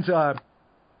 And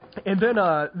then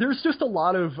there's just a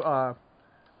lot of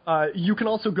you can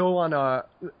also go on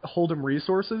Hold'em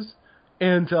Resources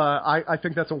And I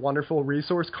think that's a wonderful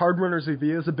resource. Card Runners EV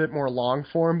is a bit more long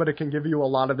form, but it can give you a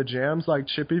lot of the jams like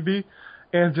Chip EV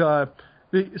and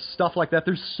stuff like that.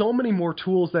 There's so many more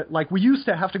tools that, like, we used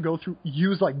to have to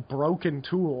use like broken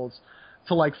tools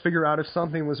to like figure out if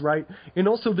something was right. And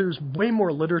also there's way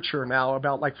more literature now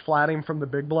about like flatting from the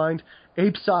big blind.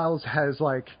 Ape Styles has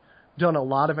like done a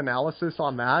lot of analysis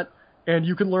on that. And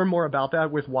you can learn more about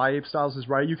that with Why Ape Styles is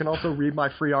Right. You can also read my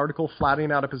free article,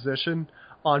 Flatting Out of Position,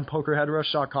 on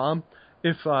PokerHeadRush.com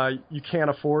if you can't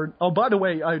afford. Oh, by the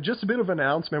way, just a bit of an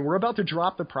announcement. We're about to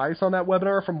drop the price on that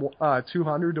webinar from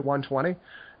 $200 to $120,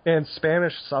 and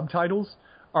Spanish subtitles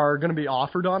are going to be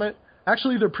offered on it.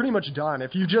 Actually, they're pretty much done.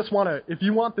 If you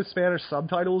want the Spanish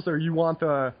subtitles, or you want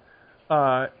the,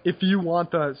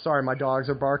 sorry, my dogs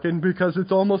are barking because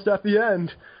it's almost at the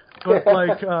end. But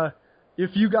like,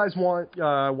 if you guys want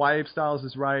Why Ape Styles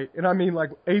is Right, and I mean,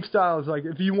 like, Ape Styles, like,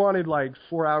 if you wanted, like,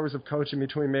 4 hours of coaching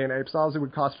between me and Ape Styles, it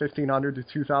would cost $1,500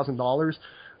 to $2,000.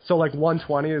 So, like,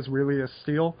 $120 is really a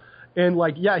steal. And,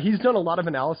 like, yeah, he's done a lot of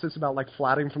analysis about, like,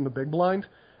 flatting from the big blind.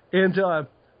 And,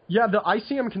 yeah, the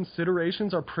ICM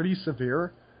considerations are pretty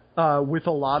severe with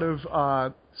a lot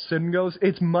of sit and goes.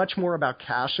 It's much more about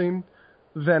cashing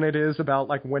than it is about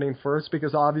like winning first,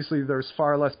 because obviously there's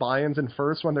far less buy-ins in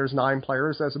first when there's 9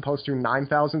 players as opposed to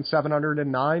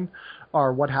 9,709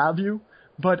 or what have you.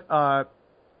 But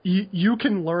you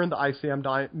can learn the ICM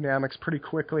dynamics pretty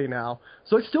quickly now.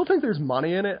 So I still think there's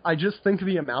money in it. I just think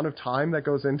the amount of time that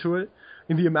goes into it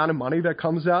and the amount of money that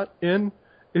comes out in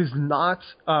is not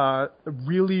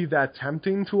really that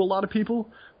tempting to a lot of people.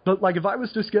 But like if I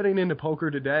was just getting into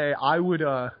poker today, I would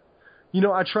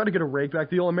I try to get a rakeback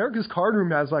deal. America's Card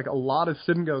Room has like a lot of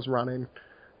sit and goes running,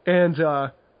 and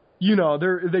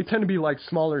they tend to be like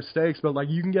smaller stakes, but like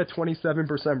you can get 27%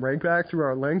 rakeback through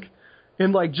our link,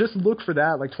 and like just look for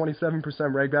that, like 27%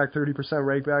 rakeback, 30%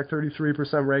 rakeback, 33%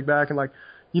 rakeback, and like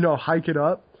hike it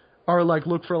up, or like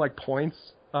look for like points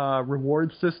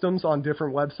reward systems on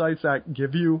different websites that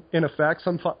give you in effect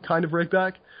some kind of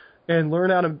rakeback, and learn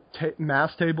how to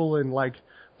mass table and like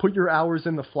put your hours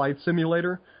in the flight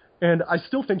simulator. And I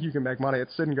still think you can make money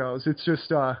at sit and goes. It's just,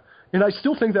 and I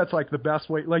still think that's like the best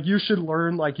way. Like you should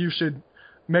learn, like you should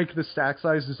make the stack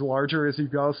sizes larger as you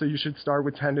go. So you should start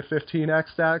with 10 to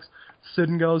 15x stacks, sit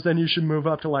and goes. Then you should move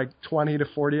up to like 20 to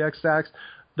 40x stacks.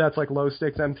 That's like low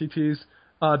stakes MTTs.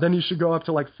 Then you should go up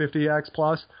to like 50x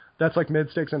plus. That's like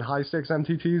mid stakes and high stakes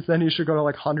MTTs. Then you should go to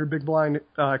like 100 big blind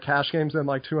cash games and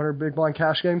like 200 big blind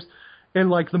cash games.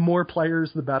 And like the more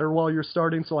players, the better while you're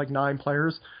starting. So like 9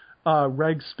 players.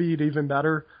 Reg speed even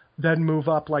better, then move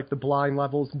up like the blind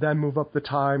levels, then move up the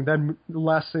time, then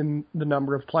lessen the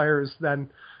number of players,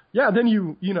 then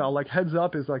you like heads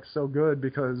up is like so good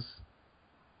because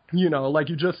like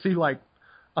you just see like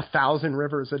 1,000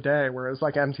 rivers a day, whereas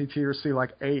like MTTers see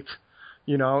like 8,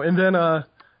 and then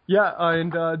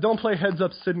don't play heads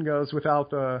up sit and goes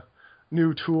without the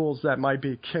new tools that might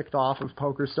be kicked off of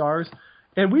PokerStars.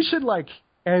 And we should like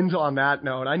end on that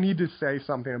note. I need to say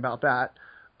something about that.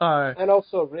 And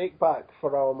also rakeback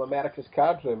from America's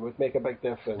Card Room would make a big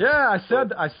difference. Yeah, I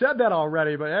said that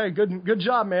already, but hey, good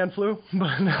job, man, Flu.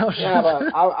 But now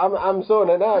but I'm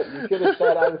zoning out. You could have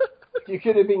said you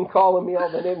could have been calling me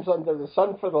all the names under the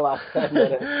sun for the last 10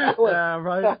 minutes. Yeah,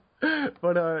 right.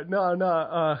 But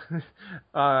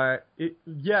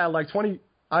like 20.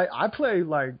 I play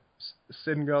like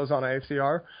sit and goes on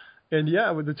ACR, and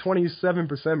yeah, with the 27%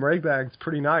 rakeback, it's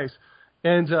pretty nice,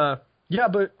 and. Yeah,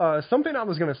 but something I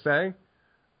was going to say,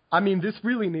 I mean, this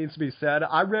really needs to be said.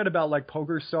 I read about, like,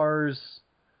 PokerStars.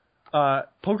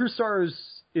 PokerStars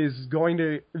is going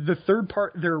to,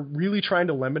 they're really trying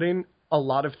to limiting a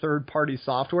lot of third-party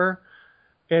software.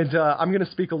 And I'm going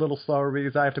to speak a little slower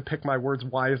because I have to pick my words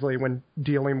wisely when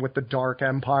dealing with the Dark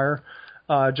Empire,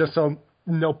 just so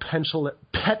no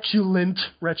petulant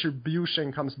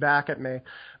retribution comes back at me.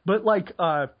 But, like,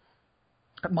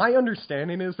 my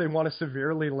understanding is they want to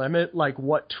severely limit like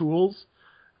what tools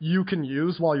you can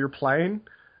use while you're playing,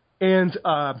 and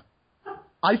I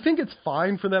think it's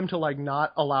fine for them to like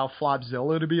not allow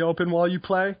Flopzilla to be open while you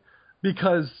play,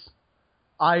 because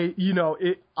I've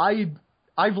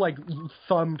like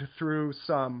thumbed through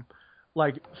some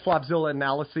like Flopzilla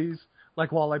analyses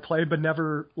like while I played, but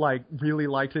never like really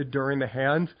liked it during the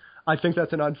hand. I think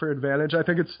that's an unfair advantage. I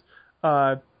think it's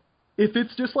if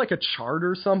it's just like a chart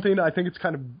or something, I think it's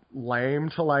kind of lame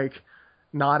to like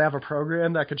not have a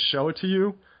program that could show it to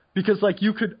you, because like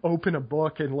you could open a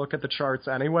book and look at the charts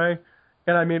anyway.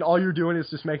 And I mean, all you're doing is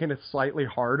just making it slightly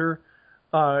harder.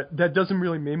 That doesn't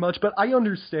really mean much, but I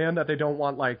understand that they don't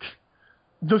want like,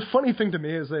 the funny thing to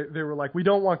me is they were like, we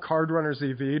don't want Card Runners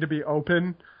EV to be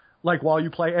open like, while you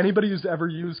play. Anybody who's ever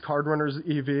used Card Runners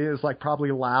EV is, like,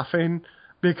 probably laughing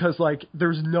because, like,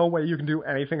 there's no way you can do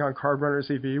anything on Card Runners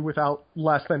EV without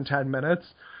less than 10 minutes.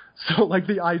 So, like,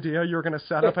 the idea you're going to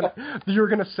set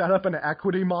up an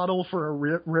equity model for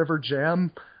a River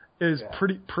Jam is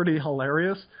pretty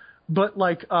hilarious. But,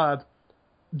 like,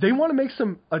 they want to make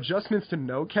some adjustments to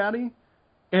No Caddy,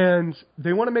 and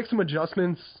they want to make some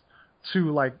adjustments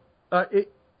to, like,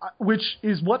 which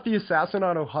is what the Assassin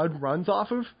Auto HUD runs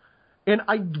off of. And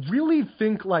I really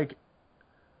think, like,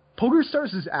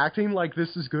 PokerStars is acting like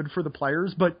this is good for the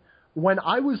players, but when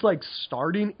I was, like,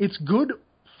 starting, it's good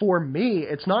for me.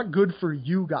 It's not good for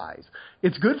you guys.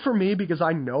 It's good for me because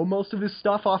I know most of this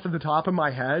stuff off of the top of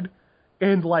my head,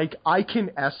 and, like, I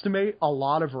can estimate a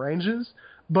lot of ranges.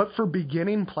 But for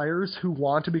beginning players who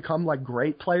want to become, like,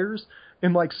 great players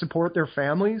and, like, support their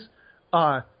families,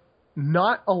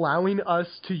 not allowing us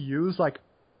to use, like,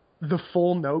 the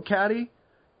full No Caddy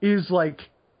is, like,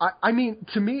 I mean,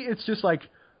 to me, it's just, like,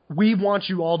 we want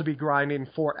you all to be grinding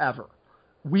forever.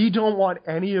 We don't want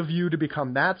any of you to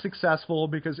become that successful,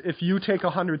 because if you take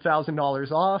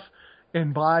 $100,000 off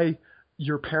and buy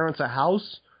your parents a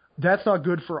house, that's not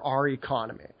good for our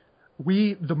economy.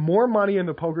 The more money in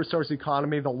the PokerStars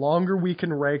economy, the longer we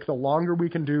can rake, the longer we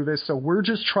can do this. So we're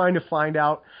just trying to find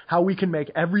out how we can make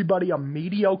everybody a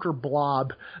mediocre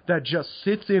blob that just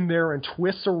sits in there and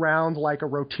twists around like a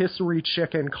rotisserie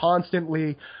chicken,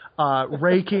 constantly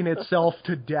raking itself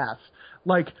to death.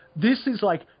 Like, this is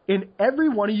like, in every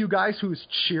one of you guys who's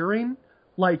cheering,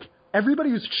 like,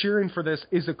 everybody who's cheering for this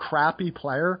is a crappy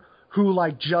player who,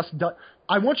 like, just does.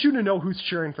 I want you to know who's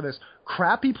cheering for this.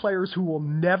 Crappy players who will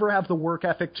never have the work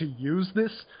ethic to use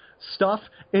this stuff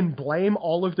and blame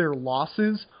all of their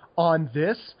losses on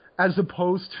this, as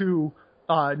opposed to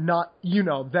them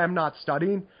not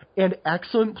studying. And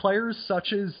excellent players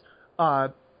such as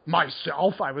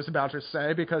myself, I was about to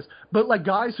say, but like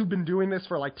guys who've been doing this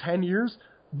for like 10 years,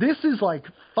 this is like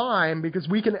fine because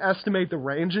we can estimate the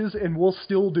ranges and we'll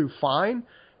still do fine.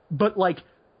 But like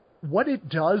what it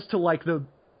does to like the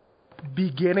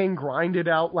beginning grinded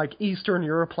out like Eastern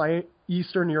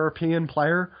European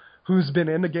player who's been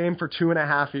in the game for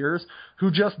 2.5 years, who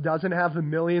just doesn't have the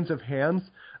millions of hands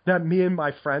that me and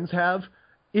my friends have,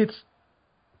 it's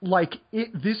like,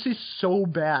 this is so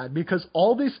bad because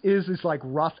all this is like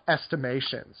rough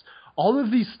estimations. All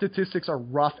of these statistics are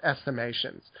rough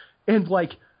estimations. And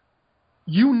like,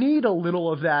 you need a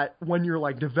little of that when you're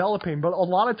like developing, but a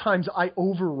lot of times I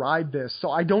override this. So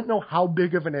I don't know how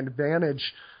big of an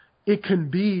advantage it can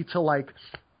be to like,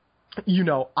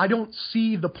 I don't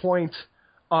see the point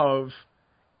of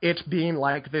it being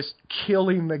like this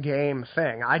killing the game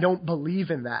thing. I don't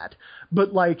believe in that.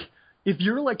 But like, if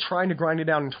you're like trying to grind it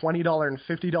down in $20 and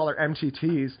 $50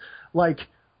 MTTs, like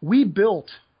we built,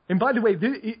 and by the way,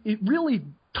 it really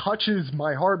touches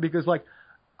my heart because like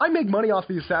I make money off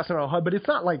the Assassin Auto HUD, but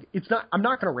I'm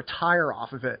not going to retire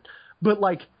off of it. But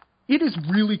like, it is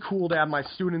really cool to have my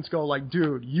students go like,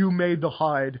 dude, you made the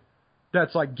HUD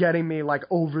that's like getting me like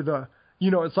over the,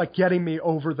 it's like getting me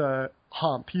over the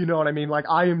hump. You know what I mean? Like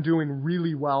I am doing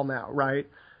really well now, right?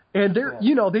 And they're,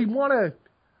 they want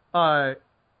to,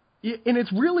 and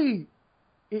it's really,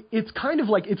 it's kind of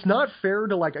like, it's not fair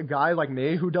to like a guy like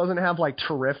me who doesn't have like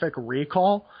terrific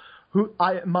recall,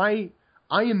 I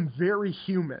am very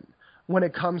human when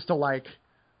it comes to like,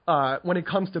 when it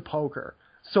comes to poker.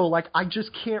 So like, I just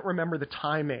can't remember the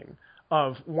timing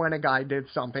of when a guy did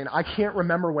something. I can't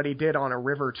remember what he did on a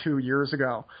river 2 years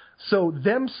ago. So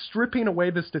them stripping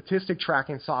away the statistic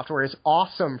tracking software is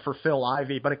awesome for Phil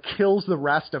Ivey, but it kills the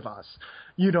rest of us.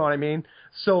 You know what I mean?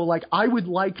 So like, I would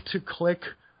like to click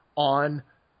on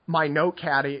my Note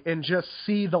Caddy and just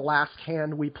see the last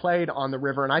hand we played on the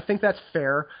river. And I think that's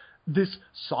fair. This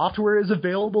software is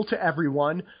available to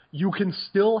everyone. You can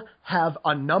still have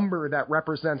a number that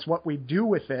represents what we do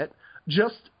with it.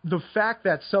 Just the fact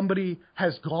that somebody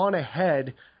has gone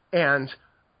ahead and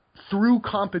through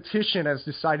competition has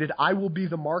decided I will be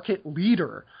the market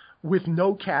leader with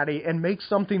No Caddy and make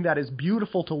something that is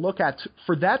beautiful to look at,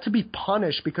 for that to be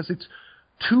punished because it's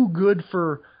too good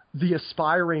for the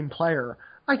aspiring player,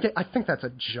 I think that's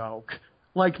a joke.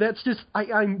 Like, that's just,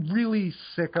 I'm really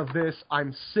sick of this.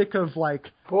 I'm sick of, like...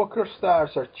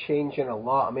 PokerStars are changing a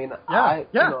lot. I mean,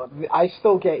 I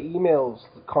still get emails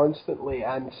constantly,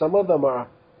 and some of them are,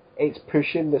 it's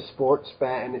pushing the sports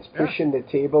bet, and it's pushing the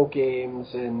table games,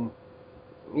 and...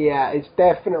 Yeah, it's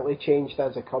definitely changed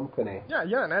as a company. Yeah,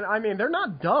 and I mean, they're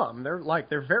not dumb.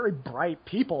 They're very bright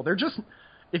people. They're just...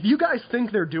 If you guys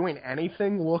think they're doing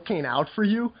anything looking out for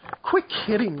you, quit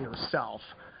kidding yourself.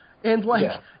 And, like,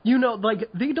 you know, like,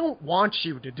 they don't want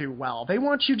you to do well. They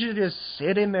want you to just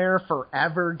sit in there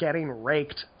forever getting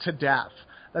raked to death.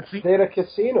 They're a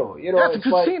casino. You know, yeah, it's a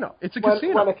casino. Like it's a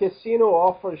casino. When a casino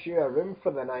offers you a room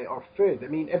for the night or food, I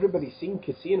mean, everybody's seen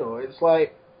casino. It's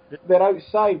like they're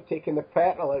outside taking the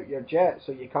petrol out your jet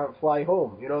so you can't fly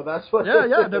home. You know, that's what.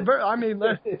 Yeah.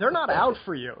 They're not out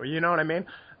for you. You know what I mean?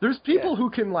 There's people who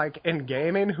can, like, in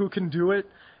gaming, who can do it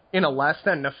in a less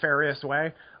than nefarious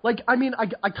way. Like, I mean,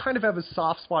 I kind of have a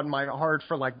soft spot in my heart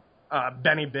for, like,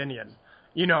 Benny Binion.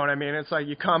 You know what I mean? It's like,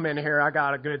 you come in here, I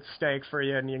got a good steak for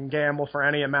you, and you can gamble for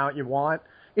any amount you want.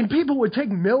 And people would take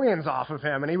millions off of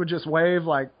him, and he would just wave,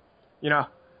 like, you know,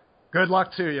 good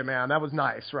luck to you, man. That was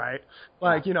nice, right?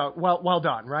 Like, you know, well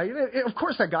done, right? Of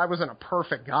course, that guy wasn't a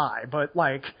perfect guy, but,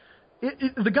 like,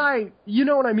 the guy, you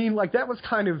know what I mean? Like, that was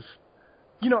kind of...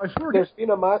 You know, if we're there's been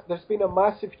a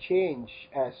massive change.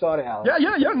 Sorry, Alex.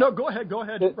 Yeah. No, go ahead.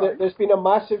 There's been a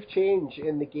massive change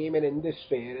in the gaming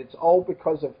industry, and it's all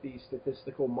because of these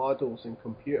statistical models and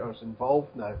computers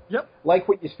involved now. Yep. Like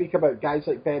what you speak about, guys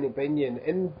like Benny Binion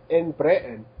in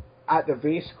Britain at the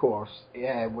race course,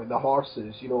 with the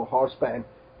horses, you know, horse betting.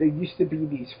 There used to be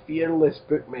these fearless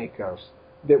bookmakers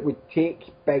that would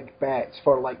take big bets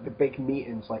for, like, the big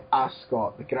meetings, like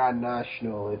Ascot, the Grand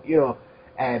National, and, you know,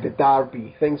 the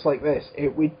Derby, things like this.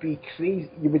 It would be crazy.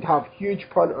 You would have huge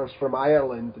punters from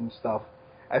Ireland and stuff.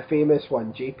 A famous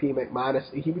one, J.P. McManus.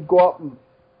 He would go up and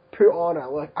put on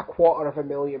a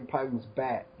 £250,000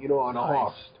 bet, you know, on a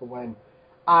horse to win.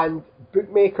 And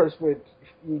bookmakers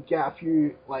you'd get a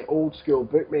few, like, old school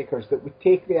bookmakers that would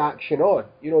take the action on.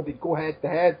 You know, they'd go head to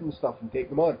head and stuff and take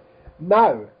them on.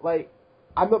 Now, like,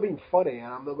 I'm not being funny,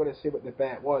 and I'm not going to say what the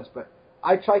bet was, but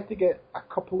I tried to get a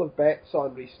couple of bets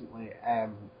on recently,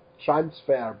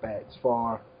 transfer bets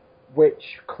for which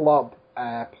club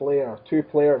two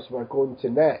players were going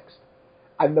to next.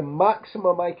 And the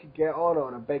maximum I could get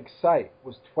on a big site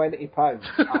was £20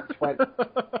 at 20,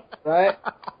 right?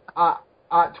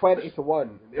 At 20 to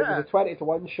 1. It was a 20 to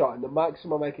 1 shot, and the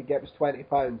maximum I could get was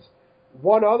 £20.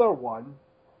 One other one,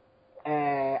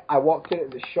 I walked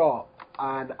into the shop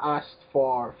and asked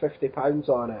for £50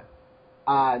 on it.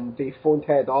 And they phoned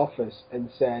head office and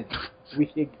said, we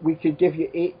could give you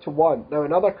 8 to 1. Now,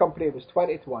 another company was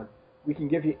 20 to 1. We can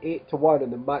give you 8 to 1,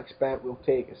 and the max bet we'll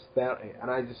take is 30. And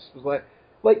I just was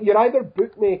like, you're either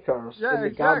bookmakers in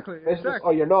the business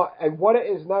or you're not. And what it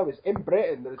is now is, in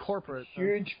Britain, there's a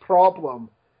huge problem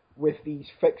with these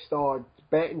fixed odds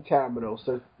betting terminals.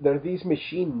 There are these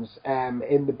machines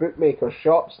in the bookmaker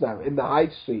shops now, in the high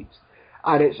streets.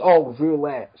 And it's all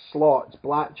roulette, slots,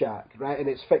 blackjack, right? And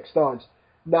it's fixed odds.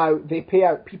 Now, they pay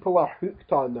out, people are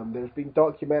hooked on them. There's been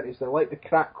documentaries, they're like the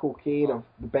crack cocaine of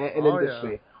the betting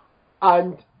industry. Yeah.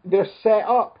 And they're set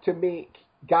up to make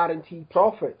guaranteed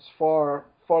profits for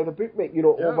the bookmaker, you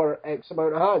know, over X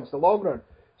amount of hands, the long run.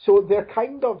 So they're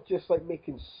kind of just like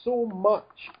making so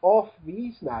much off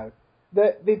these now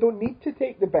that they don't need to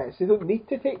take the bets. They don't need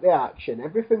to take the action.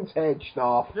 Everything's hedged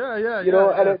off. You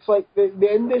know, and it's like the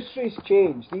industry's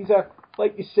changed. These are,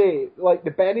 like you say, like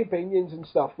the Benny Binions and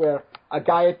stuff, where a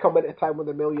guy had come into town with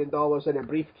 $1 million in a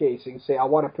briefcase and say, I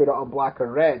want to put it on black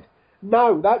or red.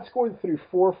 Now, that's going through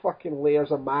 4 fucking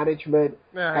layers of management,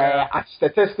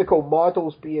 statistical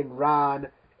models being ran.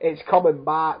 It's coming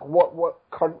back. What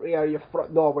country are you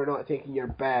from? No, we're not taking your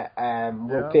bet.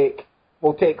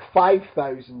 We'll take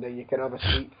 5,000 and you can have a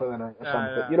suite for the night or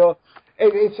something. Yeah. You know,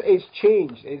 it's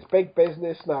changed. It's big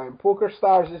business now. And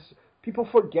PokerStars is, people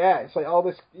forget. It's like all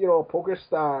this, you know,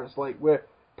 PokerStars, like we're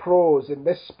pros and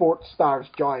this sports star's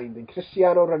joined and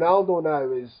Cristiano Ronaldo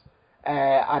now is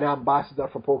an ambassador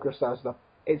for PokerStars stuff.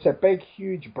 It's a big,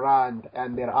 huge brand,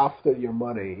 and they're after your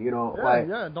money, you know.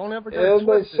 Don't ever get it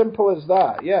twisted. As simple as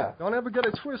that, Don't ever get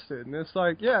it twisted. And it's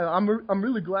like, I'm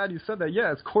really glad you said that.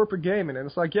 Yeah, it's corporate gaming, and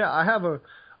it's like, and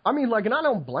I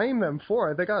don't blame them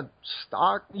for it. They got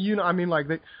stock, you know. I mean, like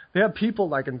they have people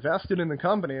like invested in the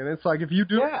company, and it's like if you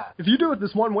do it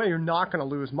this one way, you're not going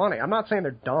to lose money. I'm not saying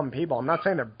they're dumb people. I'm not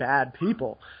saying they're bad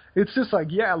people. It's just like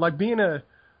like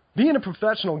being a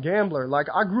professional gambler, like,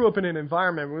 I grew up in an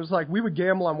environment where it was like we would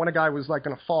gamble on when a guy was, like,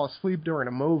 going to fall asleep during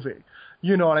a movie.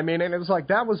 You know what I mean? And it was like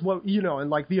that was what, you know, and,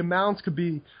 like, the amounts could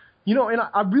be, you know, and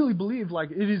I really believe,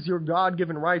 like, it is your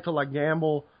God-given right to, like,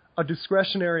 gamble a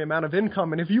discretionary amount of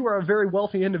income. And if you are a very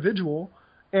wealthy individual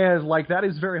and, like, that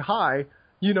is very high,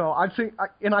 you know, I think,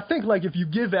 like, if you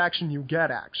give action, you get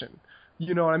action.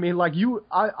 You know what I mean? Like,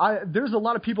 there's a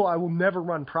lot of people I will never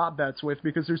run prop bets with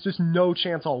because there's just no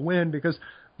chance I'll win because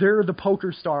they're the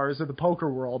poker stars of the poker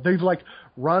world. They've, like,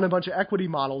 run a bunch of equity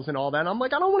models and all that. And I'm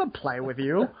like, I don't want to play with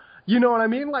you. You know what I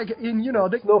mean? Like, and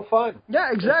it's no fun. Yeah,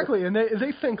 exactly. And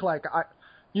they think like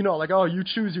oh, you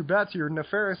choose your bets, you're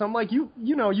nefarious. I'm like, you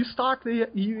stack the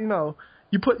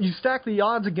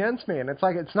odds against me, and it's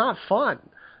like it's not fun.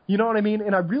 You know what I mean?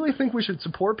 And I really think we should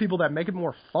support people that make it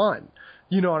more fun.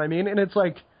 You know what I mean? And it's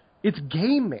like, it's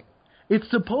gaming. It's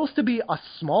supposed to be a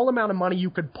small amount of money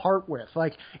you could part with.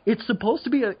 Like, it's supposed to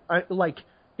be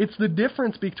it's the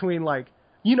difference between like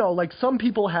some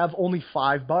people have only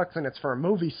 $5 and it's for a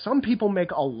movie. Some people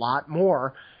make a lot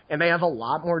more and they have a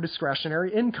lot more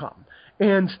discretionary income.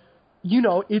 And,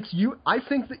 I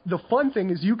think the fun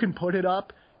thing is you can put it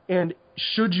up and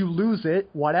should you lose it,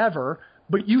 whatever,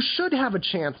 but you should have a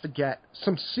chance to get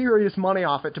some serious money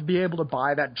off it to be able to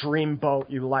buy that dream boat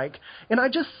you like. And I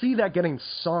just see that getting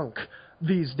sunk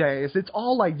these days. It's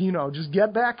all like, just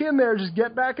get back in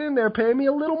there, pay me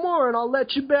a little more and I'll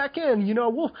let you back in. You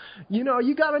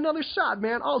got another shot,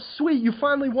 man. Oh, sweet, you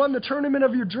finally won the tournament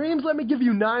of your dreams. Let me give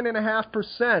you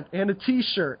 9.5% and a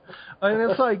t-shirt.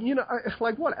 And it's like,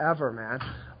 like whatever, man.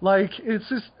 Like, it's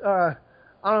just, I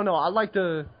don't know. I like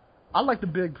the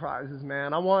big prizes,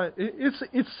 man.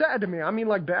 It's sad to me. I mean,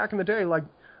 like back in the day, like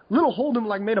Little Hold'em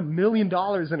like made $1 million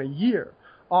in a year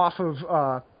off of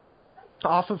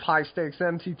high stakes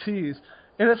MTTs,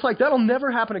 and it's like that'll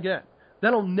never happen again.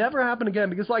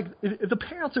 Because like the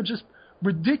payouts are just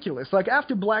ridiculous. Like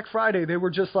after Black Friday, they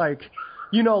were just like,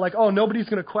 oh, nobody's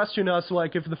going to question us,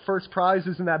 like, if the first prize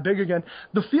isn't that big again.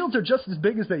 The fields are just as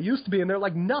big as they used to be, and they're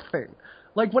like nothing.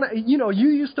 Like when you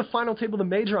used to final table the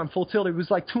major on Full Tilt, it was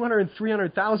like 200 and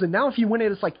 300,000. Now if you win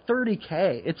it, it's like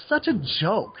 30K. It's such a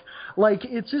joke. Like,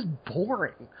 it's just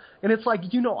boring. And it's like,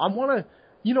 I want to,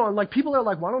 and like people are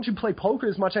like, why don't you play poker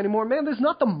as much anymore? Man, there's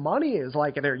not the money as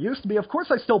like there used to be. Of course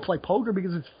I still play poker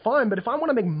because it's fun, but if I want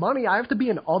to make money, I have to be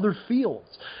in other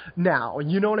fields now.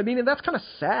 You know what I mean? And that's kind of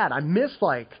sad. I miss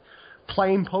like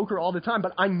playing poker all the time,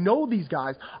 but I know these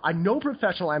guys. I know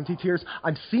professional MTTers.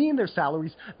 I'm seeing their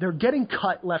salaries. They're getting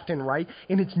cut left and right,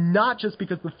 and it's not just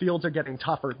because the fields are getting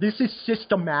tougher. This is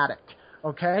systematic.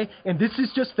 Okay? And this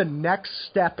is just the next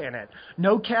step in it.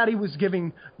 No Caddy was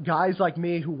giving guys like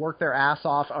me who work their ass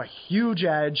off a huge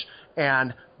edge,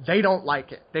 and they don't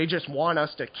like it. They just want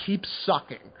us to keep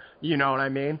sucking. You know what I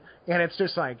mean? And it's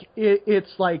just like, it's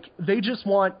like, they just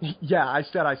want, yeah, I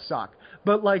said I suck.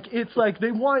 But like, it's like they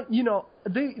want,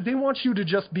 they want you to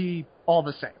just be all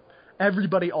the same.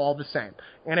 Everybody all the same.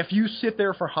 And if you sit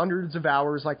there for hundreds of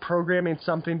hours, like programming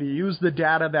something to use the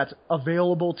data that's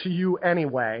available to you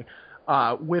anyway,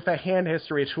 with a hand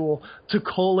history tool to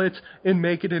cull it and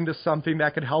make it into something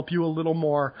that could help you a little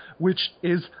more, which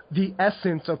is the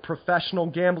essence of professional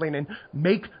gambling. And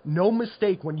make no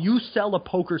mistake, when you sell a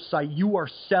poker site, you are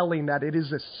selling that it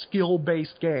is a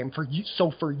skill-based game.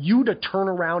 So for you to turn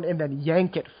around and then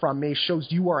yank it from me shows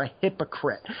you are a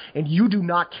hypocrite, and you do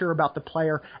not care about the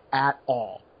player at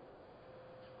all.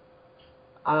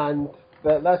 And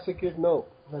that's a good note.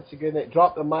 That's a good note.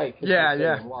 Drop the mic.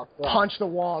 Yeah. Punch the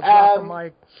wall. Drop the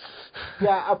mic.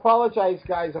 Yeah, I apologize,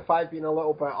 guys, if I've been a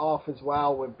little bit off as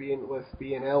well with being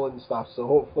ill and stuff. So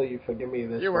hopefully you forgive me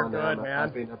this. You were good, man.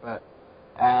 I've been a bit.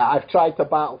 I've tried to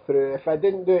battle through. If I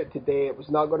didn't do it today, it was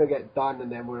not going to get done,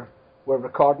 and then we're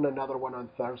recording another one on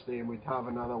Thursday, and we'd have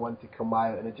another one to come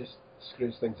out, and it just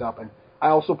screws things up. And I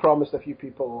also promised a few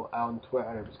people on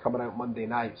Twitter it was coming out Monday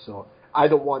night, so I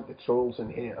don't want the trolls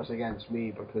and haters against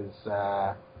me because,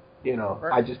 I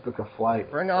just book a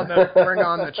flight. Bring on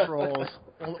the trolls.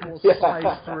 We'll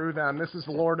slice through them. This is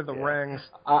Lord of the Rings.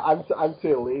 I'm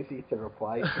too lazy to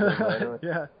reply to them.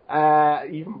 Yeah.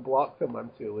 Even block them,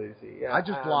 I'm too lazy. Yeah. I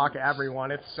just block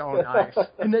everyone. It's so nice.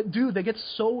 And they get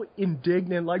so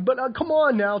indignant. Like, but come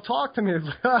on now, talk to me.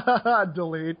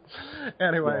 Delete.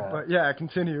 Anyway, But yeah,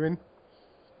 continuing.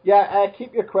 Yeah,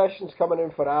 keep your questions coming in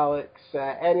for Alex.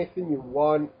 Anything you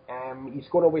want. He's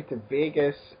going away to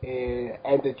Vegas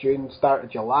end of June, start of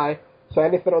July. So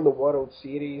anything on the World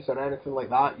Series or anything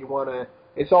like that you want to...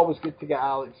 It's always good to get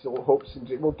Alex's hopes and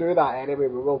dreams. We'll do that anyway.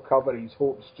 We will cover his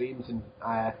hopes, dreams and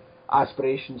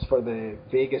aspirations for the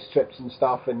Vegas trips and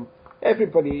stuff. And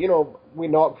everybody, we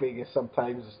knock Vegas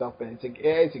sometimes and stuff, but it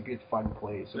is a good fun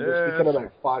place. And we're speaking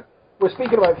about fun. We're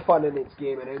speaking about fun in its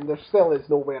gaming, and there still is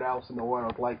nowhere else in the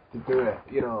world like to do it.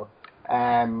 You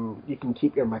can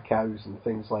keep your Macaus and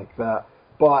things like that.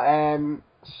 But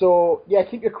so yeah,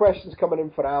 keep your questions coming in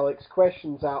for Alex.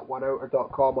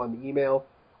 questions@oneouter.com on the email,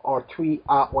 or tweet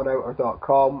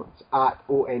 @oneouter.com. It's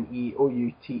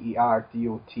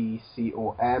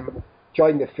 @ONEOUTERDOTCOM.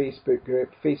 Join the Facebook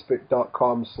group,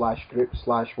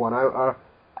 facebook.com/group/oneouter.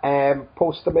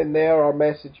 Post them in there or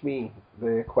message me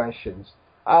the questions.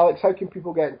 Alex, how can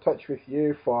people get in touch with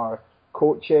you for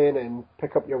coaching and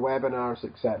pick up your webinars,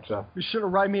 etc.? Be sure to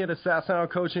write me at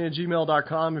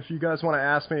assassinoutcoaching@gmail.com if you guys want to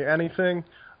ask me anything.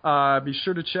 Be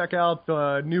sure to check out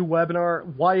the new webinar.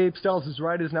 Why Ape Styles is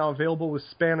Right is now available with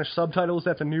Spanish subtitles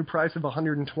at the new price of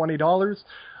 $120.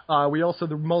 We also,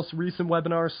 the most recent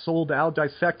webinar sold out,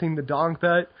 Dissecting the Donk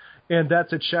Bet, and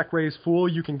that's a check raise fool.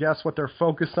 You can guess what they're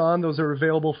focused on. Those are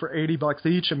available for $80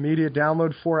 each. Immediate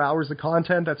download, 4 hours of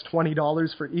content. That's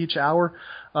 $20 for each hour.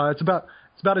 It's about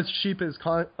as cheap as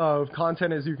of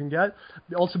content as you can get.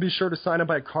 Also, be sure to sign up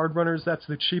at Card Runners. That's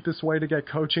the cheapest way to get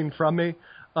coaching from me.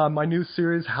 My new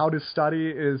series, How to Study,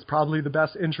 is probably the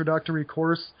best introductory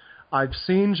course I've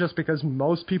seen, just because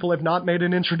most people have not made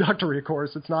an introductory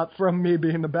course. It's not from me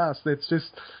being the best. It's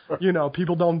just,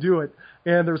 people don't do it.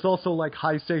 And there's also like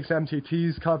high stakes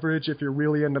MTTs coverage if you're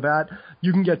really into that.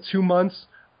 You can get 2 months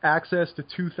access to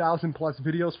 2,000 plus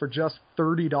videos for just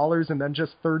 $30, and then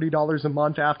just $30 a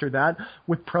month after that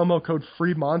with promo code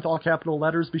FREEMONTH, all capital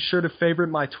letters. Be sure to favorite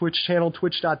my Twitch channel,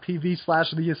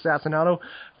 twitch.tv/theassassinato.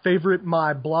 Favorite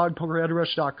my blog,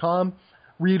 pokerheadrush.com.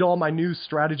 Read all my new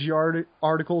strategy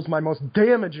articles, my most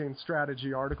damaging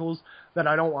strategy articles that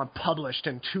I don't want published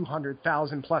in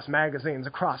 200,000 plus magazines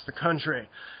across the country.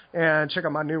 And check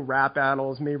out my new rap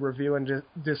battles, me reviewing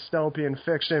dystopian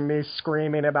fiction, me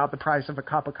screaming about the price of a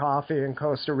cup of coffee in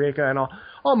Costa Rica, and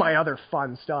all my other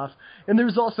fun stuff. And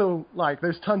there's also,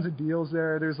 there's tons of deals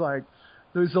there. There's a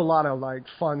lot of,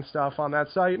 fun stuff on that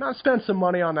site. And I've spent some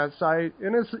money on that site,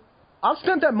 and I've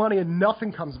spent that money and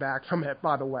nothing comes back from it,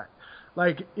 by the way.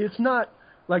 It's not,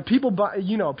 people buy,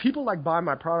 people buy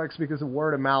my products because of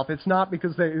word of mouth. It's not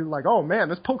because they, oh man,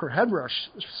 this Poker Head Rush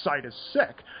site is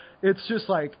sick. It's just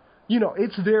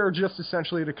it's there just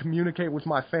essentially to communicate with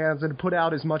my fans and to put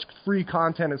out as much free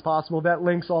content as possible. That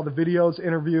links all the videos,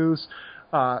 interviews,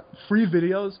 free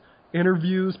videos,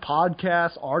 interviews,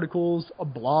 podcasts, articles,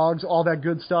 blogs, all that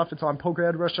good stuff. It's on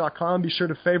pokerheadrush.com. Be sure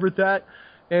to favorite that.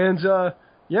 And,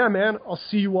 yeah, man, I'll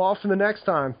see you all for the next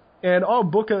time. And,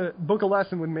 book a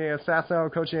lesson with me at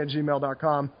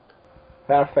assassinoutcoaching@gmail.com.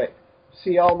 Perfect.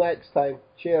 See y'all next time.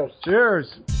 Cheers.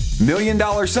 Cheers. $1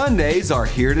 Million Sundays are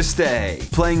here to stay.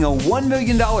 Playing a $1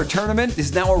 million tournament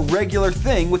is now a regular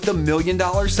thing with the $1 Million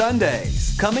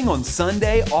Sundays. Coming on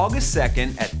Sunday, August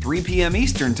 2nd at 3 p.m.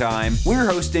 Eastern Time, we're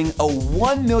hosting a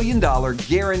 $1 million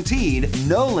guaranteed,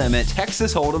 no-limit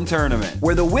Texas Hold'em tournament,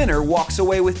 where the winner walks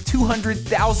away with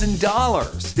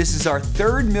 $200,000. This is our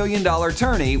third $1 million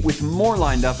tourney, with more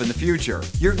lined up in the future.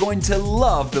 You're going to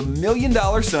love the $1 Million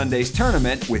Sundays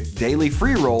tournament, with daily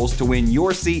free rolls to win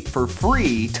your seat for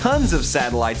free, tons of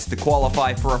satellites to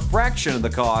qualify for a fraction of the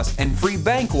cost, and free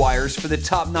bank wires for the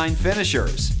top 9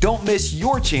 finishers. Don't miss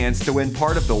your chance to win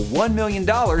part of the $1 million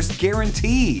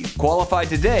guaranteed. Qualify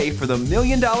today for the $1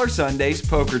 Million Sundays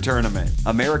Poker Tournament.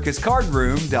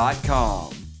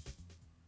 AmericasCardRoom.com.